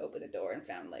loved to open the door and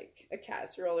found like a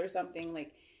casserole or something.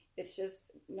 Like, it's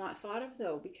just not thought of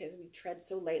though, because we tread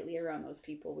so lightly around those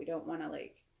people. We don't want to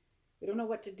we don't know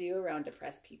what to do around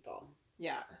depressed people.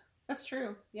 Yeah, that's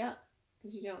true. Yeah,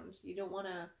 because you don't want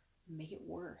to make it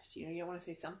worse. You know, you don't want to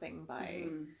say something by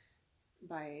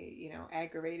you know,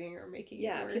 aggravating or making it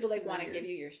worse. People like want to give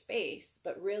you your space,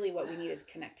 but really what we need is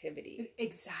connectivity.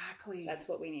 Exactly. That's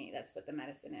what we need. That's what the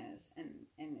medicine is. And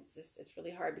it's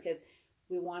really hard because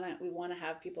we want to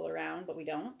have people around, but we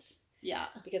don't. Yeah.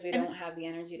 Because we don't have the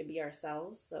energy to be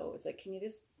ourselves. So it's like, can you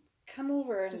just come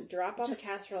over and drop off a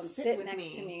casserole and sit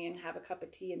next to me and have a cup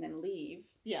of tea and then leave?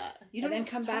 Yeah. You don't and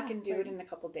then come back and do it in a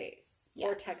couple days. Yeah.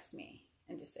 Or text me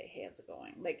and just say, hey, how's it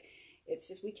going? Like, it's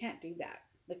just, we can't do that.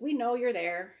 Like, we know you're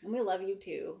there and we love you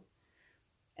too.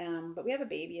 But we have a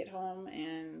baby at home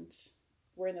and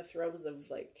we're in the throes of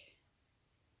like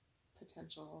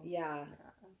potential. Yeah.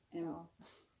 And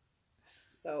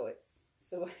so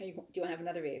do you want to have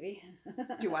another baby?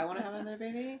 Do I want to have another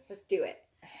baby? Let's do it.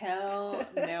 Hell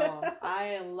no.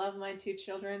 I love my 2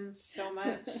 children so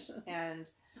much. And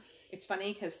it's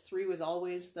funny because 3 was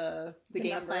always the game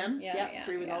number. plan. Yeah,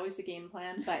 3 was always the game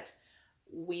plan. But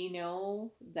we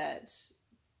know that,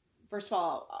 first of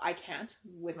all, I can't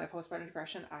with my postpartum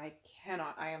depression. I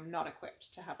am not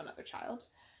equipped to have another child.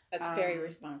 That's very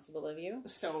responsible of you.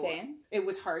 So it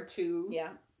was hard to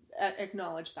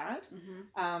acknowledge that.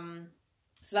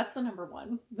 So that's the number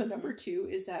 1. The number 2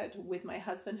 is that with my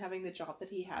husband having the job that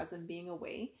he has and being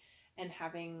away and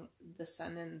having the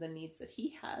son and the needs that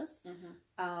he has,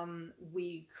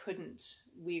 we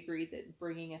agreed that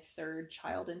bringing a 3rd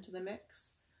child into the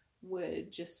mix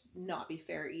would just not be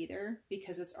fair either,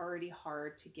 because it's already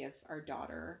hard to give our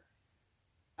daughter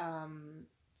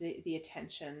the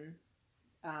attention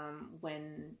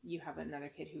when you have another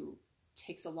kid who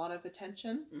takes a lot of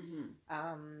attention.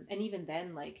 And even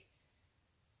then, like,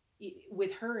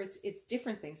 with her, it's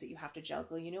different things that you have to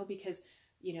juggle, because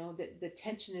the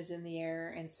tension is in the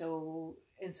air, and so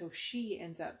she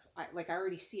ends up, I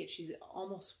already see it, she's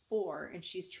almost 4 and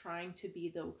she's trying to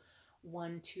be the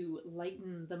one to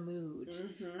lighten the mood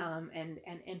and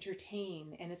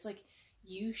entertain, and it's like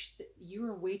you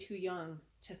are way too young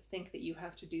to think that you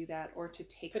have to do that or to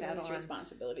take that on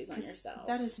responsibilities on yourself.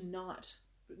 That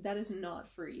is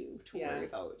not for you to worry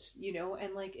about,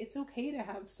 and like, it's okay to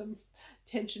have some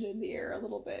tension in the air a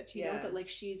little bit, you know, but like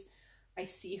I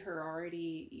see her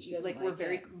already, like, we're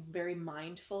very, very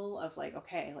mindful of like,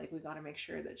 okay, like, we got to make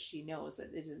sure that she knows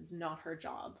that it is not her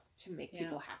job to make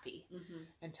people happy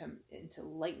and to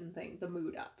lighten the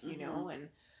mood up, you know,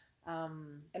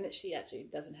 and that she actually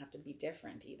doesn't have to be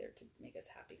different either to make us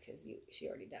happy, because she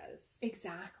already does.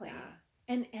 Exactly. Yeah.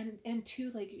 And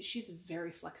too, like, she's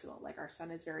very flexible. Like, our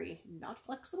son is very not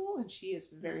flexible, and she is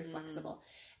very flexible,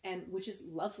 and which is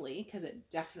lovely, because it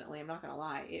definitely, I'm not gonna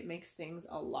lie, it makes things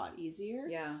a lot easier.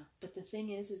 Yeah. But the thing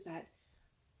is that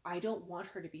I don't want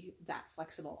her to be that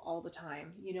flexible all the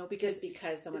time, you know, because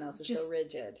someone else is so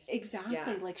rigid. Exactly.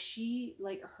 Yeah.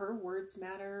 Like, her words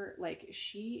matter. Like, if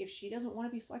she doesn't want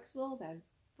to be flexible, then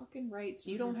fucking rights.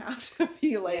 You don't have to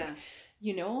be like,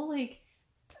 you know, like,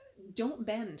 don't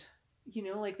bend. You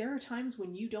know, like, there are times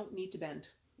when you don't need to bend.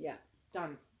 Yeah.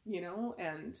 Done. You know,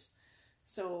 and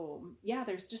so, yeah,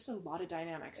 there's just a lot of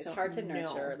dynamics. It's hard to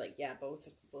nurture, like,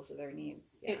 both of their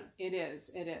needs. Yeah. It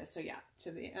is. So, yeah,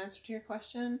 to the answer to your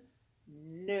question,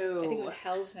 no. I think it was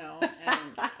hell's no,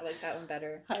 and I like that one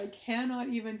better. I cannot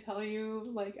even tell you,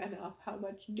 like, enough how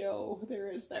much no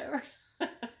there is there.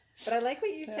 But I like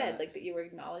what you said, like, that you were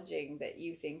acknowledging that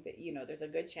you think that, you know, there's a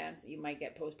good chance that you might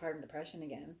get postpartum depression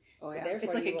again. Oh, so yeah. Therefore,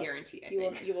 it's like a guarantee, I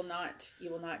think. You will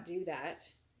not do that.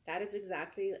 That is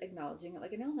exactly acknowledging it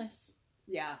like an illness.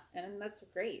 Yeah. And that's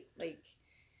great. Like,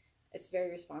 it's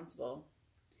very responsible.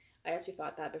 I actually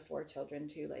thought that before children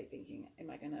too, like, thinking,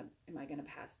 am I gonna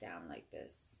pass down, like,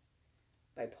 this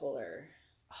bipolar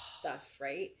stuff,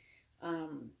 right?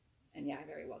 And yeah, I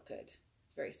very well could.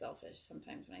 It's very selfish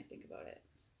sometimes when I think about it.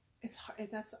 It's hard.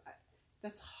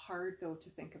 That's hard though to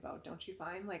think about, don't you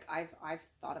find? Like, I've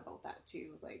thought about that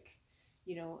too. Like,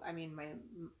 you know, I mean,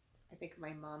 I think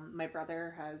my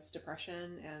brother has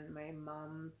depression, and my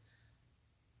mom,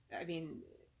 I mean,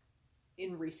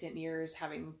 in recent years,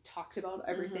 having talked about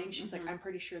everything, she's like, I'm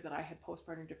pretty sure that I had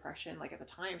postpartum depression. Like, at the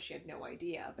time, she had no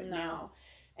idea, but now,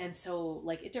 and so,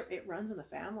 like, it runs in the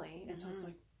family, and so it's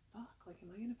like, fuck, like,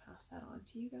 am I gonna pass that on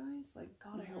to you guys? Like,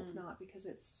 God, I hope not, because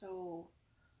it's so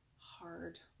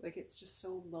hard. Like, it's just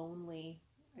so lonely.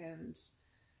 And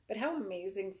but how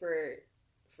amazing for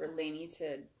Lainey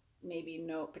to maybe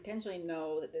potentially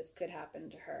know that this could happen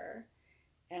to her,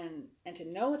 and to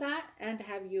know that, and to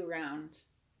have you around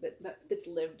that's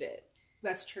lived it.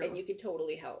 That's true. And you could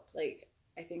totally help. Like,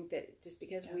 I think that just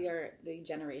because we are the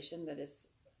generation that is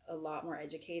a lot more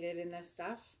educated in this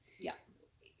stuff,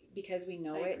 because we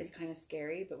know it, it's kind of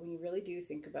scary. But when you really do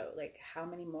think about, like, how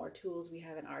many more tools we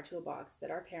have in our toolbox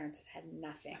that our parents had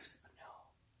nothing.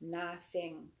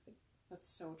 Nothing. That's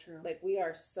so true. Like, we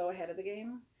are so ahead of the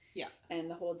game. Yeah. And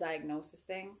the whole diagnosis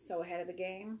thing, so ahead of the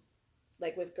game.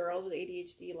 Like, with girls with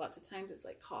ADHD, lots of times it's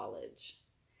like college.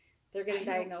 They're getting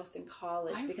diagnosed in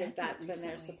college because that's when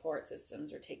their support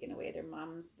systems are taken away. Their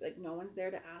moms, like, no one's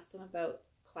there to ask them about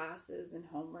classes and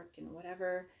homework and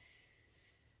whatever.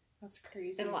 That's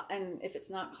crazy. And if it's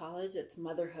not college, it's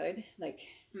motherhood. Like,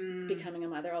 becoming a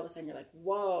mother, all of a sudden you're like,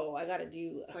 whoa, I got to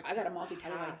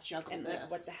multitask. And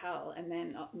like, what the hell? And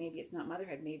then maybe it's not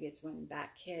motherhood. Maybe it's when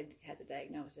that kid has a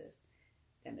diagnosis,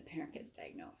 then the parent gets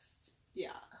diagnosed.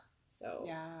 Yeah. So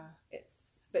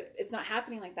but it's not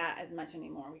happening like that as much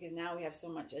anymore, because now we have so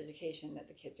much education that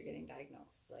the kids are getting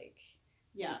diagnosed. Like,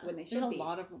 Yeah. when they should There's be. a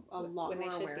lot more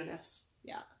awareness.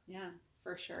 Yeah. Yeah.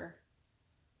 For sure.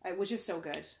 Which is so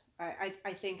good.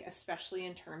 I think especially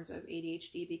in terms of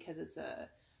ADHD, because it's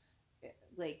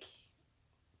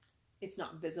it's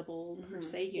not visible per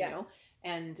se, you know,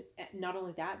 and not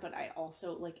only that, but I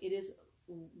also like, it is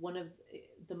one of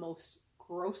the most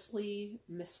grossly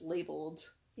mislabeled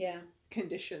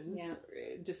conditions,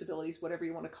 disabilities, whatever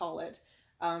you want to call it,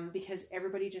 because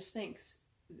everybody just thinks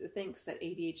that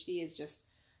ADHD is just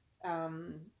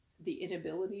the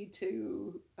inability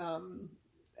to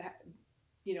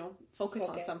focus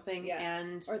on something,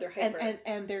 or they're hyper,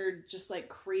 and they're just like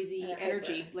crazy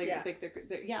energy, hyper.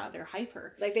 They're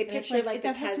hyper, like they picture like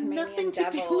the Tasmanian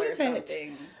devil or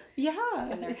something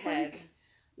in their head.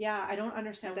 I don't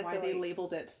understand why they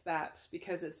labeled it that,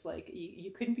 because it's like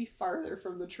you couldn't be farther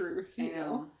from the truth, you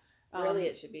know. Really,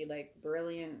 it should be like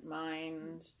brilliant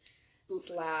mind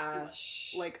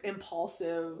 / like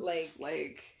impulsive,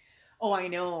 like oh, I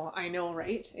know,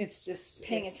 right? It's just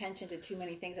paying attention to too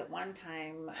many things at one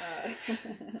time.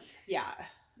 Yeah.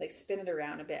 Like spin it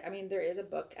around a bit. I mean, there is a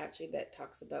book actually that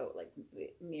talks about like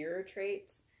the mirror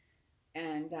traits,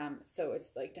 and so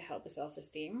it's like to help with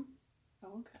self-esteem.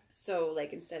 Oh, okay. So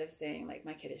like instead of saying like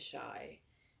my kid is shy,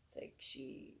 it's like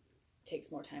she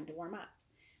takes more time to warm up.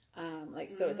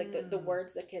 So it's like the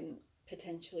words that can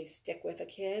potentially stick with a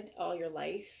kid all your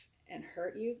life and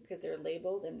hurt you because they're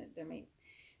labeled, and they're made.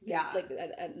 It's like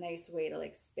a nice way to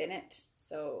like spin it.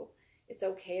 So it's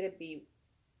okay to be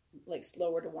like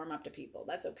slower to warm up to people.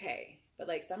 That's okay. But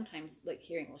like sometimes like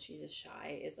hearing, well, she's just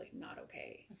shy is like not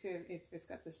okay. I see it's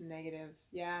got this negative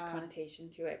connotation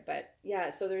to it. But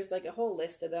yeah, so there's like a whole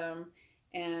list of them,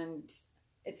 and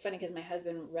it's funny because my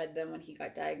husband read them when he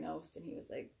got diagnosed, and he was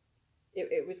like,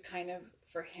 it was kind of,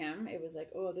 for him, it was like,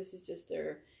 oh, this is just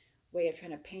their way of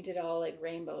trying to paint it all like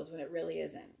rainbows when it really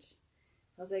isn't.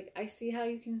 I was like, I see how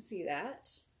you can see that,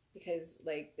 because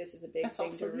like this is a big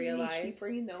thing to realize. That's also the ADHD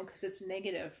brain though, because it's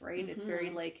negative, right? Mm-hmm. It's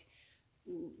very like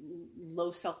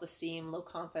low self-esteem, low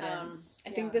confidence.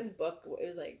 I think this book,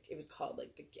 it was called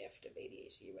like The Gift of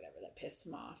ADHD or whatever, that pissed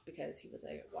him off because he was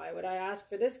like, why would I ask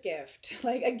for this gift?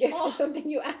 Like a gift is something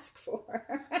you ask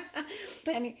for.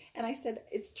 and I said,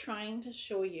 it's trying to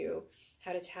show you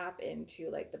how to tap into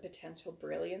like the potential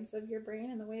brilliance of your brain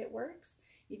and the way it works.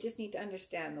 You just need to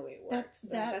understand the way it works.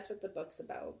 That's what the book's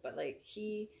about. But like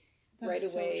he right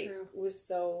away was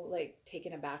so like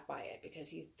taken aback by it because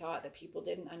he thought that people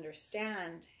didn't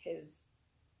understand his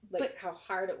how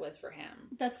hard it was for him.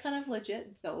 That's kind of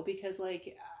legit though, because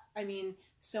like I mean,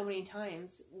 so many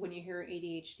times when you hear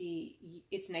ADHD,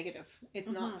 it's negative.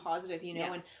 It's not positive, you know.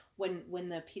 Yeah. And when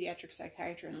the pediatric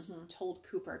psychiatrist told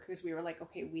Cooper, because we were like,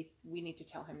 okay, we need to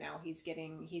tell him now. He's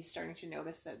starting to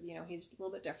notice that, you know, he's a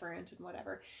little bit different and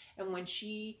whatever. And when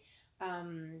she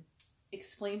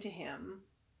explained to him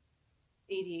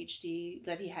ADHD,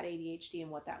 that he had ADHD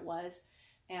and what that was,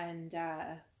 and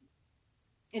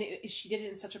she did it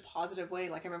in such a positive way.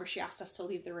 Like I remember she asked us to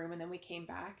leave the room, and then we came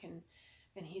back, and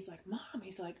he's like, Mom,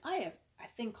 he's like, I have a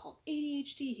thing called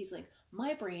ADHD. He's like,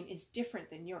 my brain is different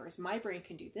than yours. My brain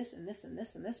can do this and this and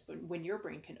this and this, but when your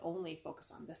brain can only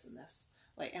focus on this and this.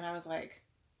 Like, and I was like,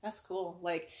 that's cool.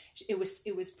 Like it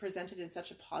was presented in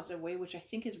such a positive way, which I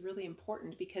think is really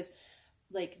important, because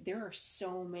like there are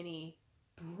so many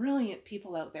brilliant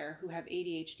people out there who have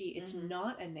ADHD. It's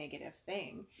not a negative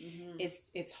thing.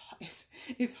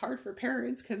 It's hard for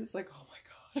parents because it's like, oh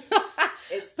my God.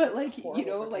 But like, you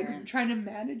know, like parents. Trying to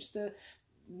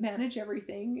manage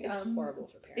everything. It's horrible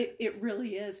for parents. It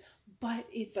really is. But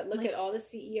look like, at all the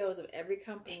CEOs of every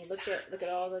company. Exactly. Look at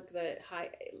all the high.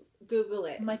 Google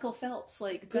it. Michael Phelps,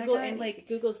 like Google guy, and like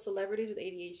Google celebrities with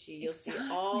ADHD. You'll see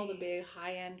all the big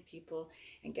high end people,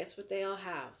 and guess what they all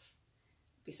have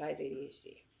besides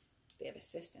ADHD? They have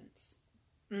assistants.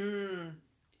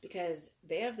 Because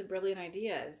they have the brilliant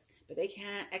ideas, but they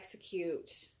can't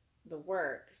execute the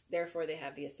work. Therefore, they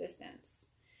have the assistants.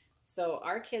 So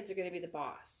our kids are going to be the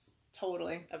boss.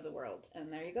 Totally. Of the world.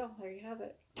 And there you go. There you have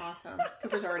it. Awesome.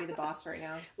 Cooper's already the boss right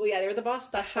now. Well, yeah, they're the boss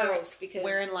of the house, because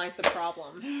wherein lies the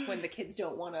problem when the kids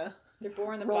don't want to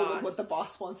roll with what the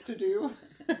boss wants to do.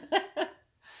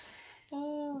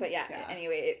 But yeah,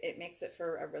 anyway, it makes it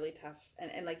for a really tough,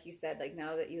 and like you said, like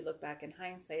now that you look back in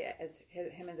hindsight, as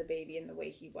him as a baby and the way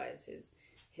he was,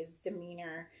 his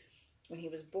demeanor when he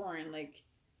was born, like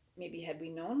maybe had we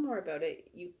known more about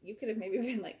it, you could have maybe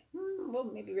been like, well,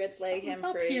 maybe red flag him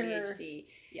for ADHD.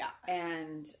 Yeah.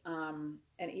 And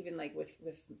even like with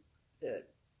the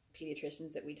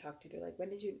pediatricians that we talked to, they're like, when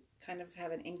did you kind of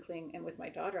have an inkling? And with my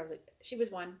daughter, I was like, she was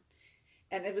 1.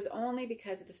 And it was only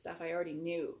because of the stuff I already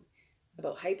knew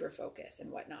about hyperfocus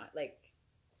and whatnot. Like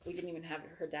we didn't even have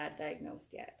her dad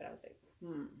diagnosed yet, but I was like,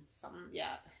 Something,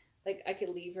 yeah. Like, I could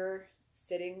leave her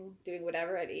sitting, doing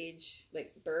whatever at age,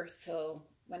 like, birth till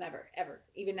whenever, ever,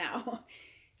 even now.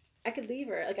 I could leave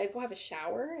her. Like, I'd go have a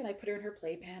shower, and I'd put her in her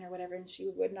playpen or whatever, and she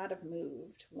would not have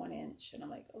moved 1 inch. And I'm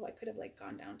like, oh, I could have, like,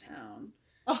 gone downtown.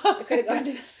 I could have gone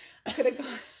to, I could have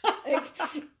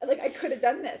gone, like, I could have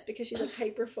done this because she's, like,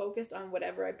 hyper-focused on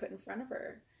whatever I put in front of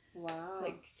her. Wow.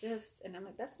 Like, and I'm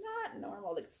like, that's not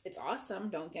normal. It's awesome.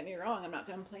 Don't get me wrong. I'm not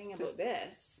complaining about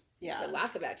this. Yeah. The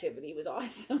lack of activity was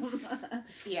awesome.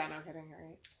 Yeah, no kidding,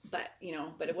 right? But,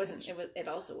 but it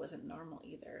also wasn't normal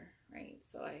either, right?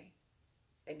 So I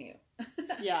knew.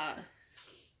 Yeah.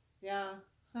 Yeah.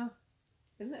 Huh.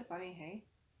 Isn't it funny, hey?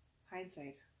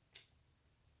 Hindsight.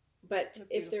 But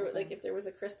if there was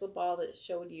a crystal ball that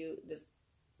showed you this,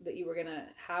 that you were going to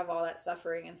have all that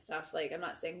suffering and stuff, like, I'm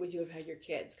not saying would you have had your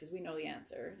kids, because we know the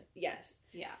answer. Yes.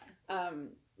 Yeah.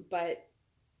 But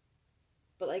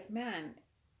like, man,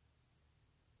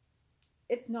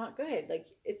 it's not good. Like,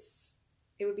 it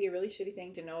would be a really shitty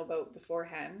thing to know about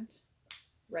beforehand,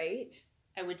 right?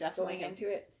 I would definitely going into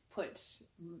it.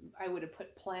 I would have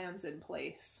put plans in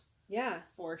place. Yeah,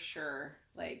 for sure.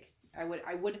 Like, I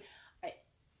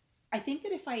think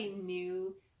that if I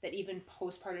knew that even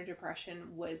postpartum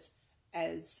depression was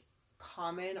as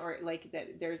common, or like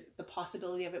that there's the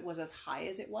possibility of it was as high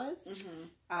as it was,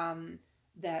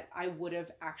 that I would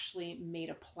have actually made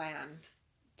a plan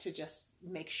to just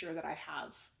make sure that I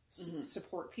have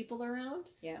support people around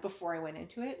before I went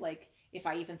into it. Like, if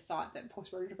I even thought that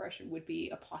postpartum depression would be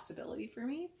a possibility for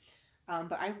me.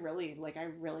 But I really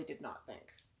did not think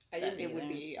that it would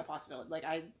be a possibility. Like,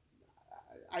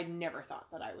 I never thought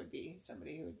that I would be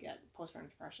somebody who would get postpartum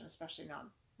depression, especially not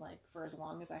like for as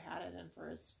long as I had it and for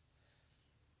as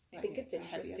I think it's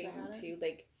interesting too.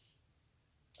 Like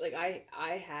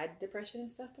I had depression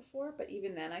and stuff before, but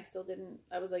even then I still didn't.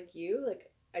 I was like you. Like,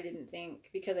 I didn't think,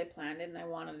 because I planned it and I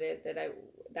wanted it,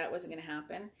 that wasn't going to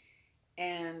happen.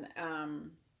 And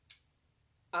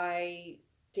I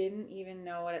didn't even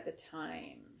know it at the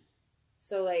time.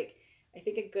 So, like, I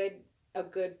think a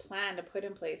good plan to put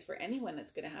in place for anyone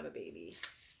that's going to have a baby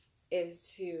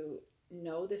is to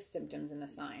know the symptoms and the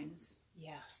signs.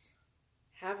 Yes.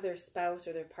 Have their spouse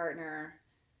or their partner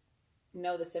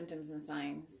know the symptoms and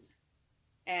signs,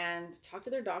 and talk to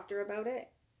their doctor about it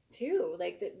too.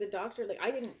 Like, the doctor, like,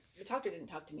 the doctor didn't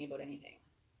talk to me about anything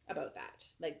about that.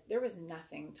 Like, there was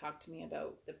nothing talked to me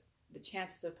about the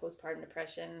chances of postpartum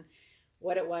depression,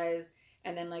 what it was.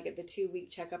 And then, like, at the 2-week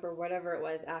checkup or whatever it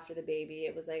was after the baby,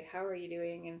 it was like, how are you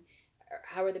doing? And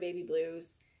how are the baby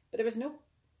blues? But there was no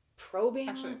probing.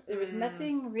 Actually, there was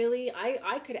nothing really.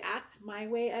 I could act my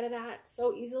way out of that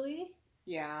so easily.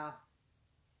 Yeah.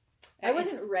 I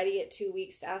wasn't ready at 2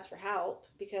 weeks to ask for help,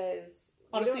 because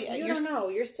honestly, you don't know.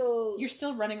 You're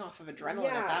still running off of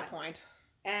adrenaline at that point.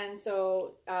 And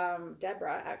so,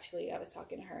 Deborah, actually, I was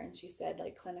talking to her, and she said,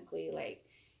 like, clinically, like,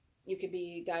 you could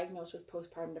be diagnosed with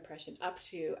postpartum depression up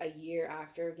to a year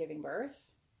after giving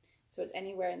birth. So it's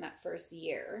anywhere in that first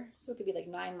year. So it could be like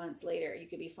 9 months later, you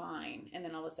could be fine. And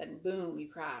then all of a sudden, boom, you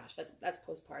crash. That's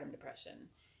postpartum depression.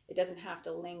 It doesn't have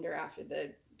to linger after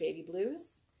the baby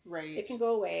blues. Right. It can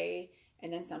go away,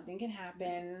 and then something can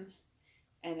happen.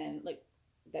 And then, like,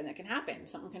 then it can happen.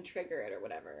 Something can trigger it or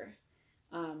whatever.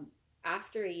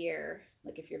 After a year,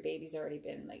 like, if your baby's already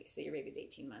been, like, say your baby's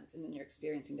 18 months and then you're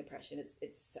experiencing depression,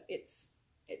 it's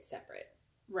separate.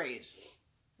 Right.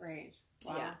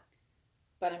 Wow. Yeah.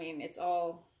 But I mean, it's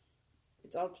all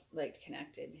like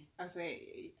connected. I would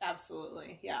say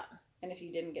absolutely. Yeah. And if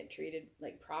you didn't get treated,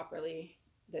 like, properly,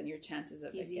 then your chances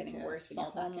of it getting worse when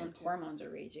your hormones are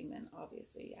raging, then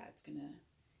obviously, yeah, it's gonna.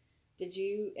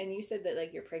 And you said that,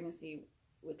 like, your pregnancy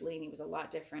with Lainey was a lot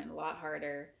different, a lot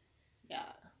harder.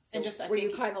 Yeah. So were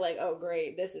you kind of like, oh,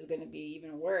 great, this is going to be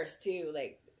even worse too?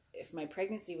 Like, if my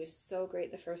pregnancy was so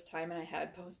great the first time and I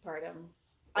had postpartum.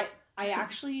 I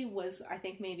actually was, I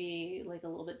think, maybe like a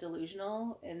little bit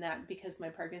delusional in that, because my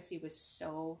pregnancy was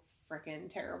so freaking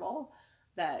terrible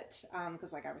that,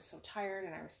 because, like, I was so tired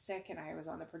and I was sick and I was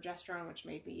on the progesterone, which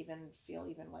made me even feel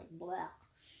even like blah.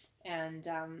 And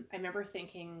I remember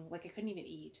thinking, like, I couldn't even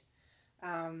eat.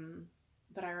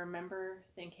 But I remember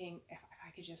thinking, if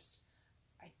I could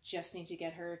I just need to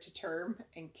get her to term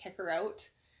and kick her out,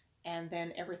 and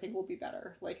then everything will be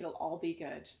better. Like, it'll all be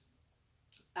good.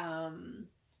 And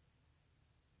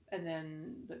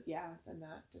then, but yeah, then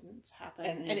that didn't happen.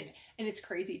 And it's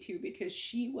crazy too, because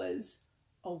she was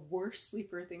a worse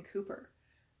sleeper than Cooper.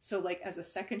 So, like, as a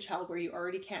second child where you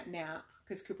already can't nap,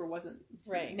 because Cooper wasn't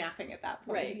napping at that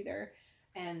point either.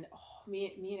 And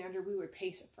me and Andrew, we would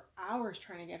pace it for hours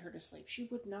trying to get her to sleep. She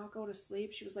would not go to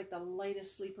sleep. She was like the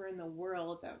lightest sleeper in the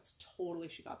world.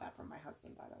 She got that from my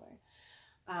husband, by the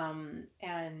way.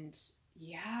 And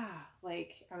yeah,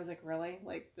 like, I was like, really?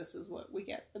 Like, this is what we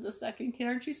get for the second kid?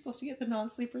 Aren't you supposed to get the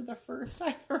non-sleeper the first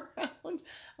time around? I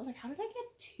was like, how did I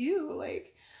get two?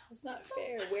 Like, it's not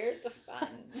fair. Where's the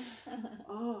fun?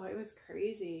 Oh, it was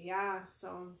crazy. Yeah.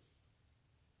 So,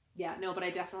 yeah, no, but I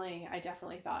definitely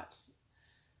thought,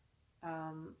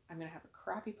 I'm going to have a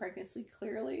crappy pregnancy,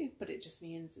 clearly, but it just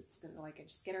means it's going to, like, I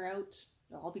just get her out.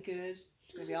 It'll all be good.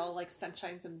 It's going to be all like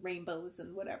sunshines and rainbows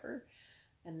and whatever.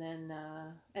 And then,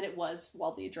 and it was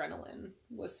while the adrenaline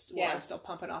was, I was still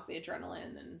pumping off the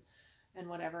adrenaline and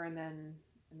whatever. And then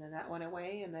that went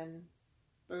away, and then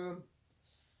boom.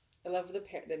 I love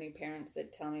the new parents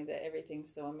that tell me that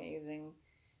everything's so amazing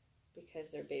because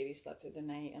their baby slept through the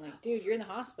night. I'm like, dude, you're in the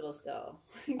hospital still.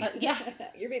 Yeah.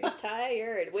 Your baby's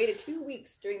tired. Waited 2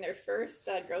 weeks during their first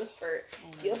growth spurt.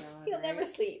 You'll never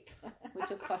sleep. Wait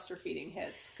till cluster feeding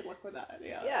hits. Good luck with that.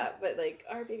 Yeah. Yeah, but like,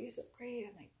 our baby's so great.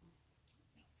 I'm like,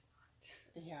 no, it's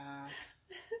not. Yeah.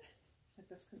 It's like,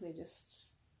 that's because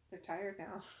they're tired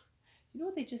now. Do you know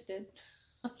what they just did?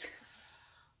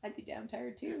 I'd be damn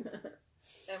tired too.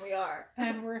 And we are.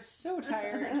 And we're so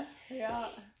tired. Yeah.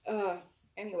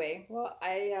 Anyway, well,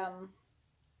 I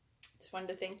just wanted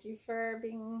to thank you for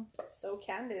being so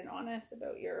candid and honest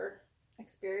about your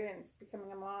experience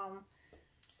becoming a mom.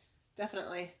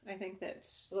 Definitely. I think that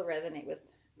will resonate with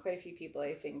quite a few people.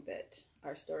 I think that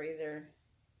our stories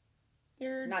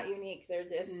they're not unique. They're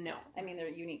just, no. I mean, they're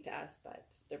unique to us, but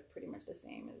they're pretty much the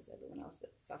same as everyone else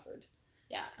that suffered.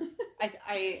 Yeah.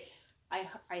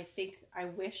 I think, I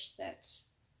wish that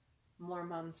more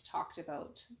moms talked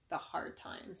about the hard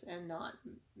times and not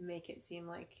make it seem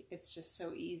like it's just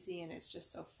so easy and it's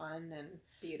just so fun and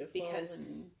beautiful. Because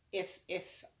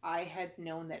if I had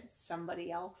known that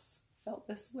somebody else felt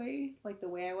this way, like the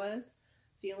way I was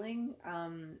feeling,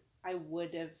 I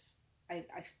would have,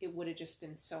 it would have just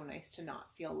been so nice to not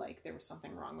feel like there was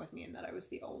something wrong with me and that I was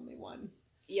the only one.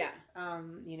 Yeah.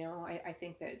 You know, I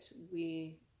think that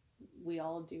we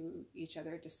all do each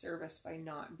other a disservice by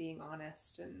not being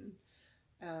honest and,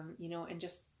 you know, and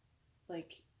just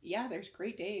like, yeah, there's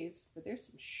great days, but there's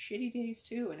some shitty days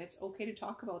too. And it's okay to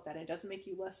talk about that. It doesn't make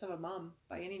you less of a mom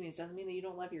by any means. It doesn't mean that you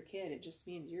don't love your kid. It just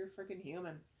means you're freaking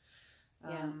human.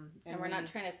 Yeah. And we're not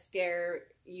trying to scare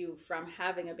you from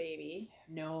having a baby.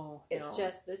 No. It's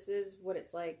just, this is what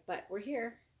it's like, but we're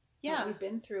here. Yeah. We've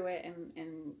been through it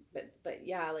but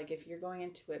yeah, like if you're going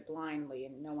into it blindly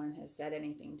and no one has said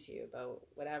anything to you about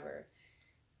whatever,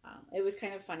 it was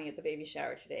kind of funny at the baby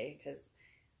shower today because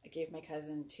I gave my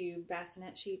cousin 2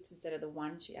 bassinet sheets instead of the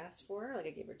one she asked for. Like I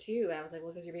gave her 2 and I was like,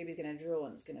 well, because your baby's going to drool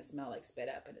and it's going to smell like spit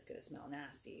up and it's going to smell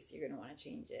nasty. So you're going to want to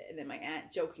change it. And then my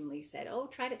aunt jokingly said, oh,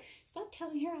 try to stop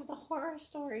telling her all the horror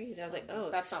stories. And I was like, oh,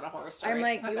 that's not a horror story. I'm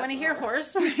like, you want to hear horror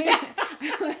stories?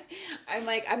 I'm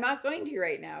like, I'm not going to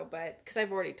right now, but because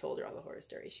I've already told her all the horror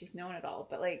stories. She's known it all.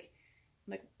 But like,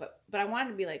 I'm like, but I wanted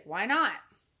to be like, why not?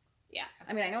 Yeah.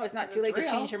 I mean, I know it's not too late to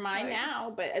change your mind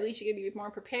now, but at least you can be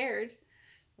more prepared.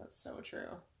 That's so true.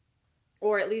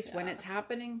 Or at least when it's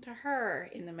happening to her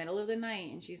in the middle of the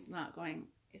night and she's not going,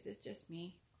 is this just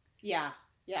me? Yeah.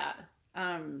 Yeah.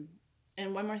 And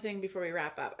one more thing before we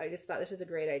wrap up. I just thought this was a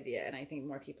great idea and I think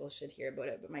more people should hear about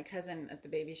it. But my cousin at the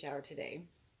baby shower today,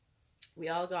 we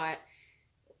all got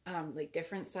like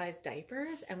different sized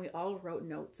diapers and we all wrote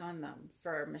notes on them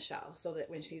for Michelle so that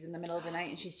when she's in the middle of the night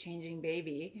and she's changing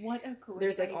baby, what a great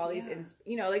there's like idea. All these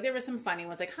you know, like there were some funny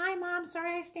ones like, hi mom,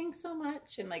 sorry I stink so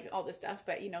much, and like all this stuff,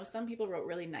 but you know, some people wrote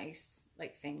really nice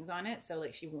like things on it so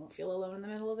like she won't feel alone in the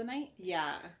middle of the night.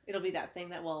 Yeah, it'll be that thing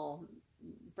that will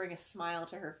bring a smile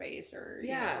to her face or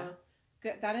you know.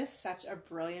 That is such a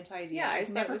brilliant idea. Yeah, I've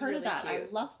never heard of that. Cute. I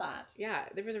love that. Yeah,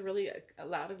 there was a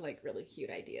lot of like really cute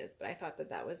ideas, but I thought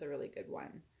that was a really good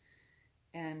one.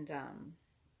 And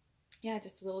yeah,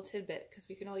 just a little tidbit because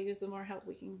we can all use the more help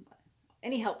we can.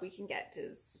 Any help we can get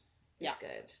is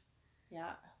good.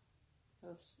 Yeah,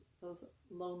 those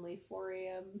lonely 4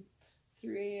 a.m.,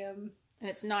 3 a.m. And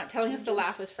it's not telling us to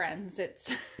laugh with friends.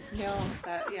 It's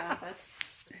that's.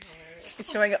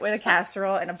 It's showing up with a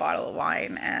casserole and a bottle of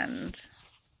wine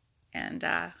and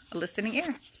a listening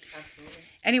ear. Absolutely.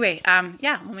 Anyway,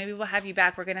 well, maybe we'll have you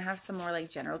back. We're going to have some more like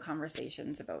general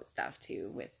conversations about stuff too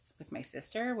with my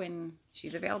sister when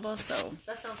she's available. So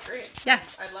that sounds great. Yeah.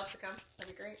 I'd love to come.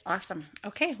 That'd be great. Awesome.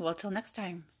 Okay. Well, till next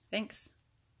time. Thanks.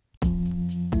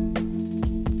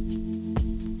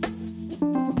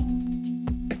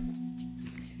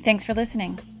 Thanks for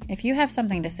listening. If you have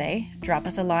something to say, drop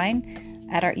us a line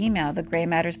at our email,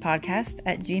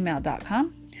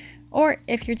 thegraymatterspodcast@gmail.com. Or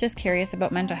if you're just curious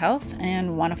about mental health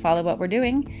and want to follow what we're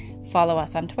doing, follow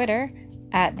us on Twitter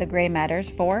at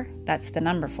thegraymatters4, that's the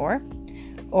number 4.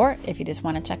 Or if you just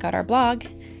want to check out our blog,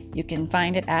 you can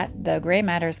find it at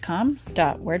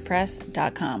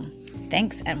thegraymatterscom.wordpress.com.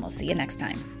 Thanks, and we'll see you next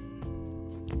time.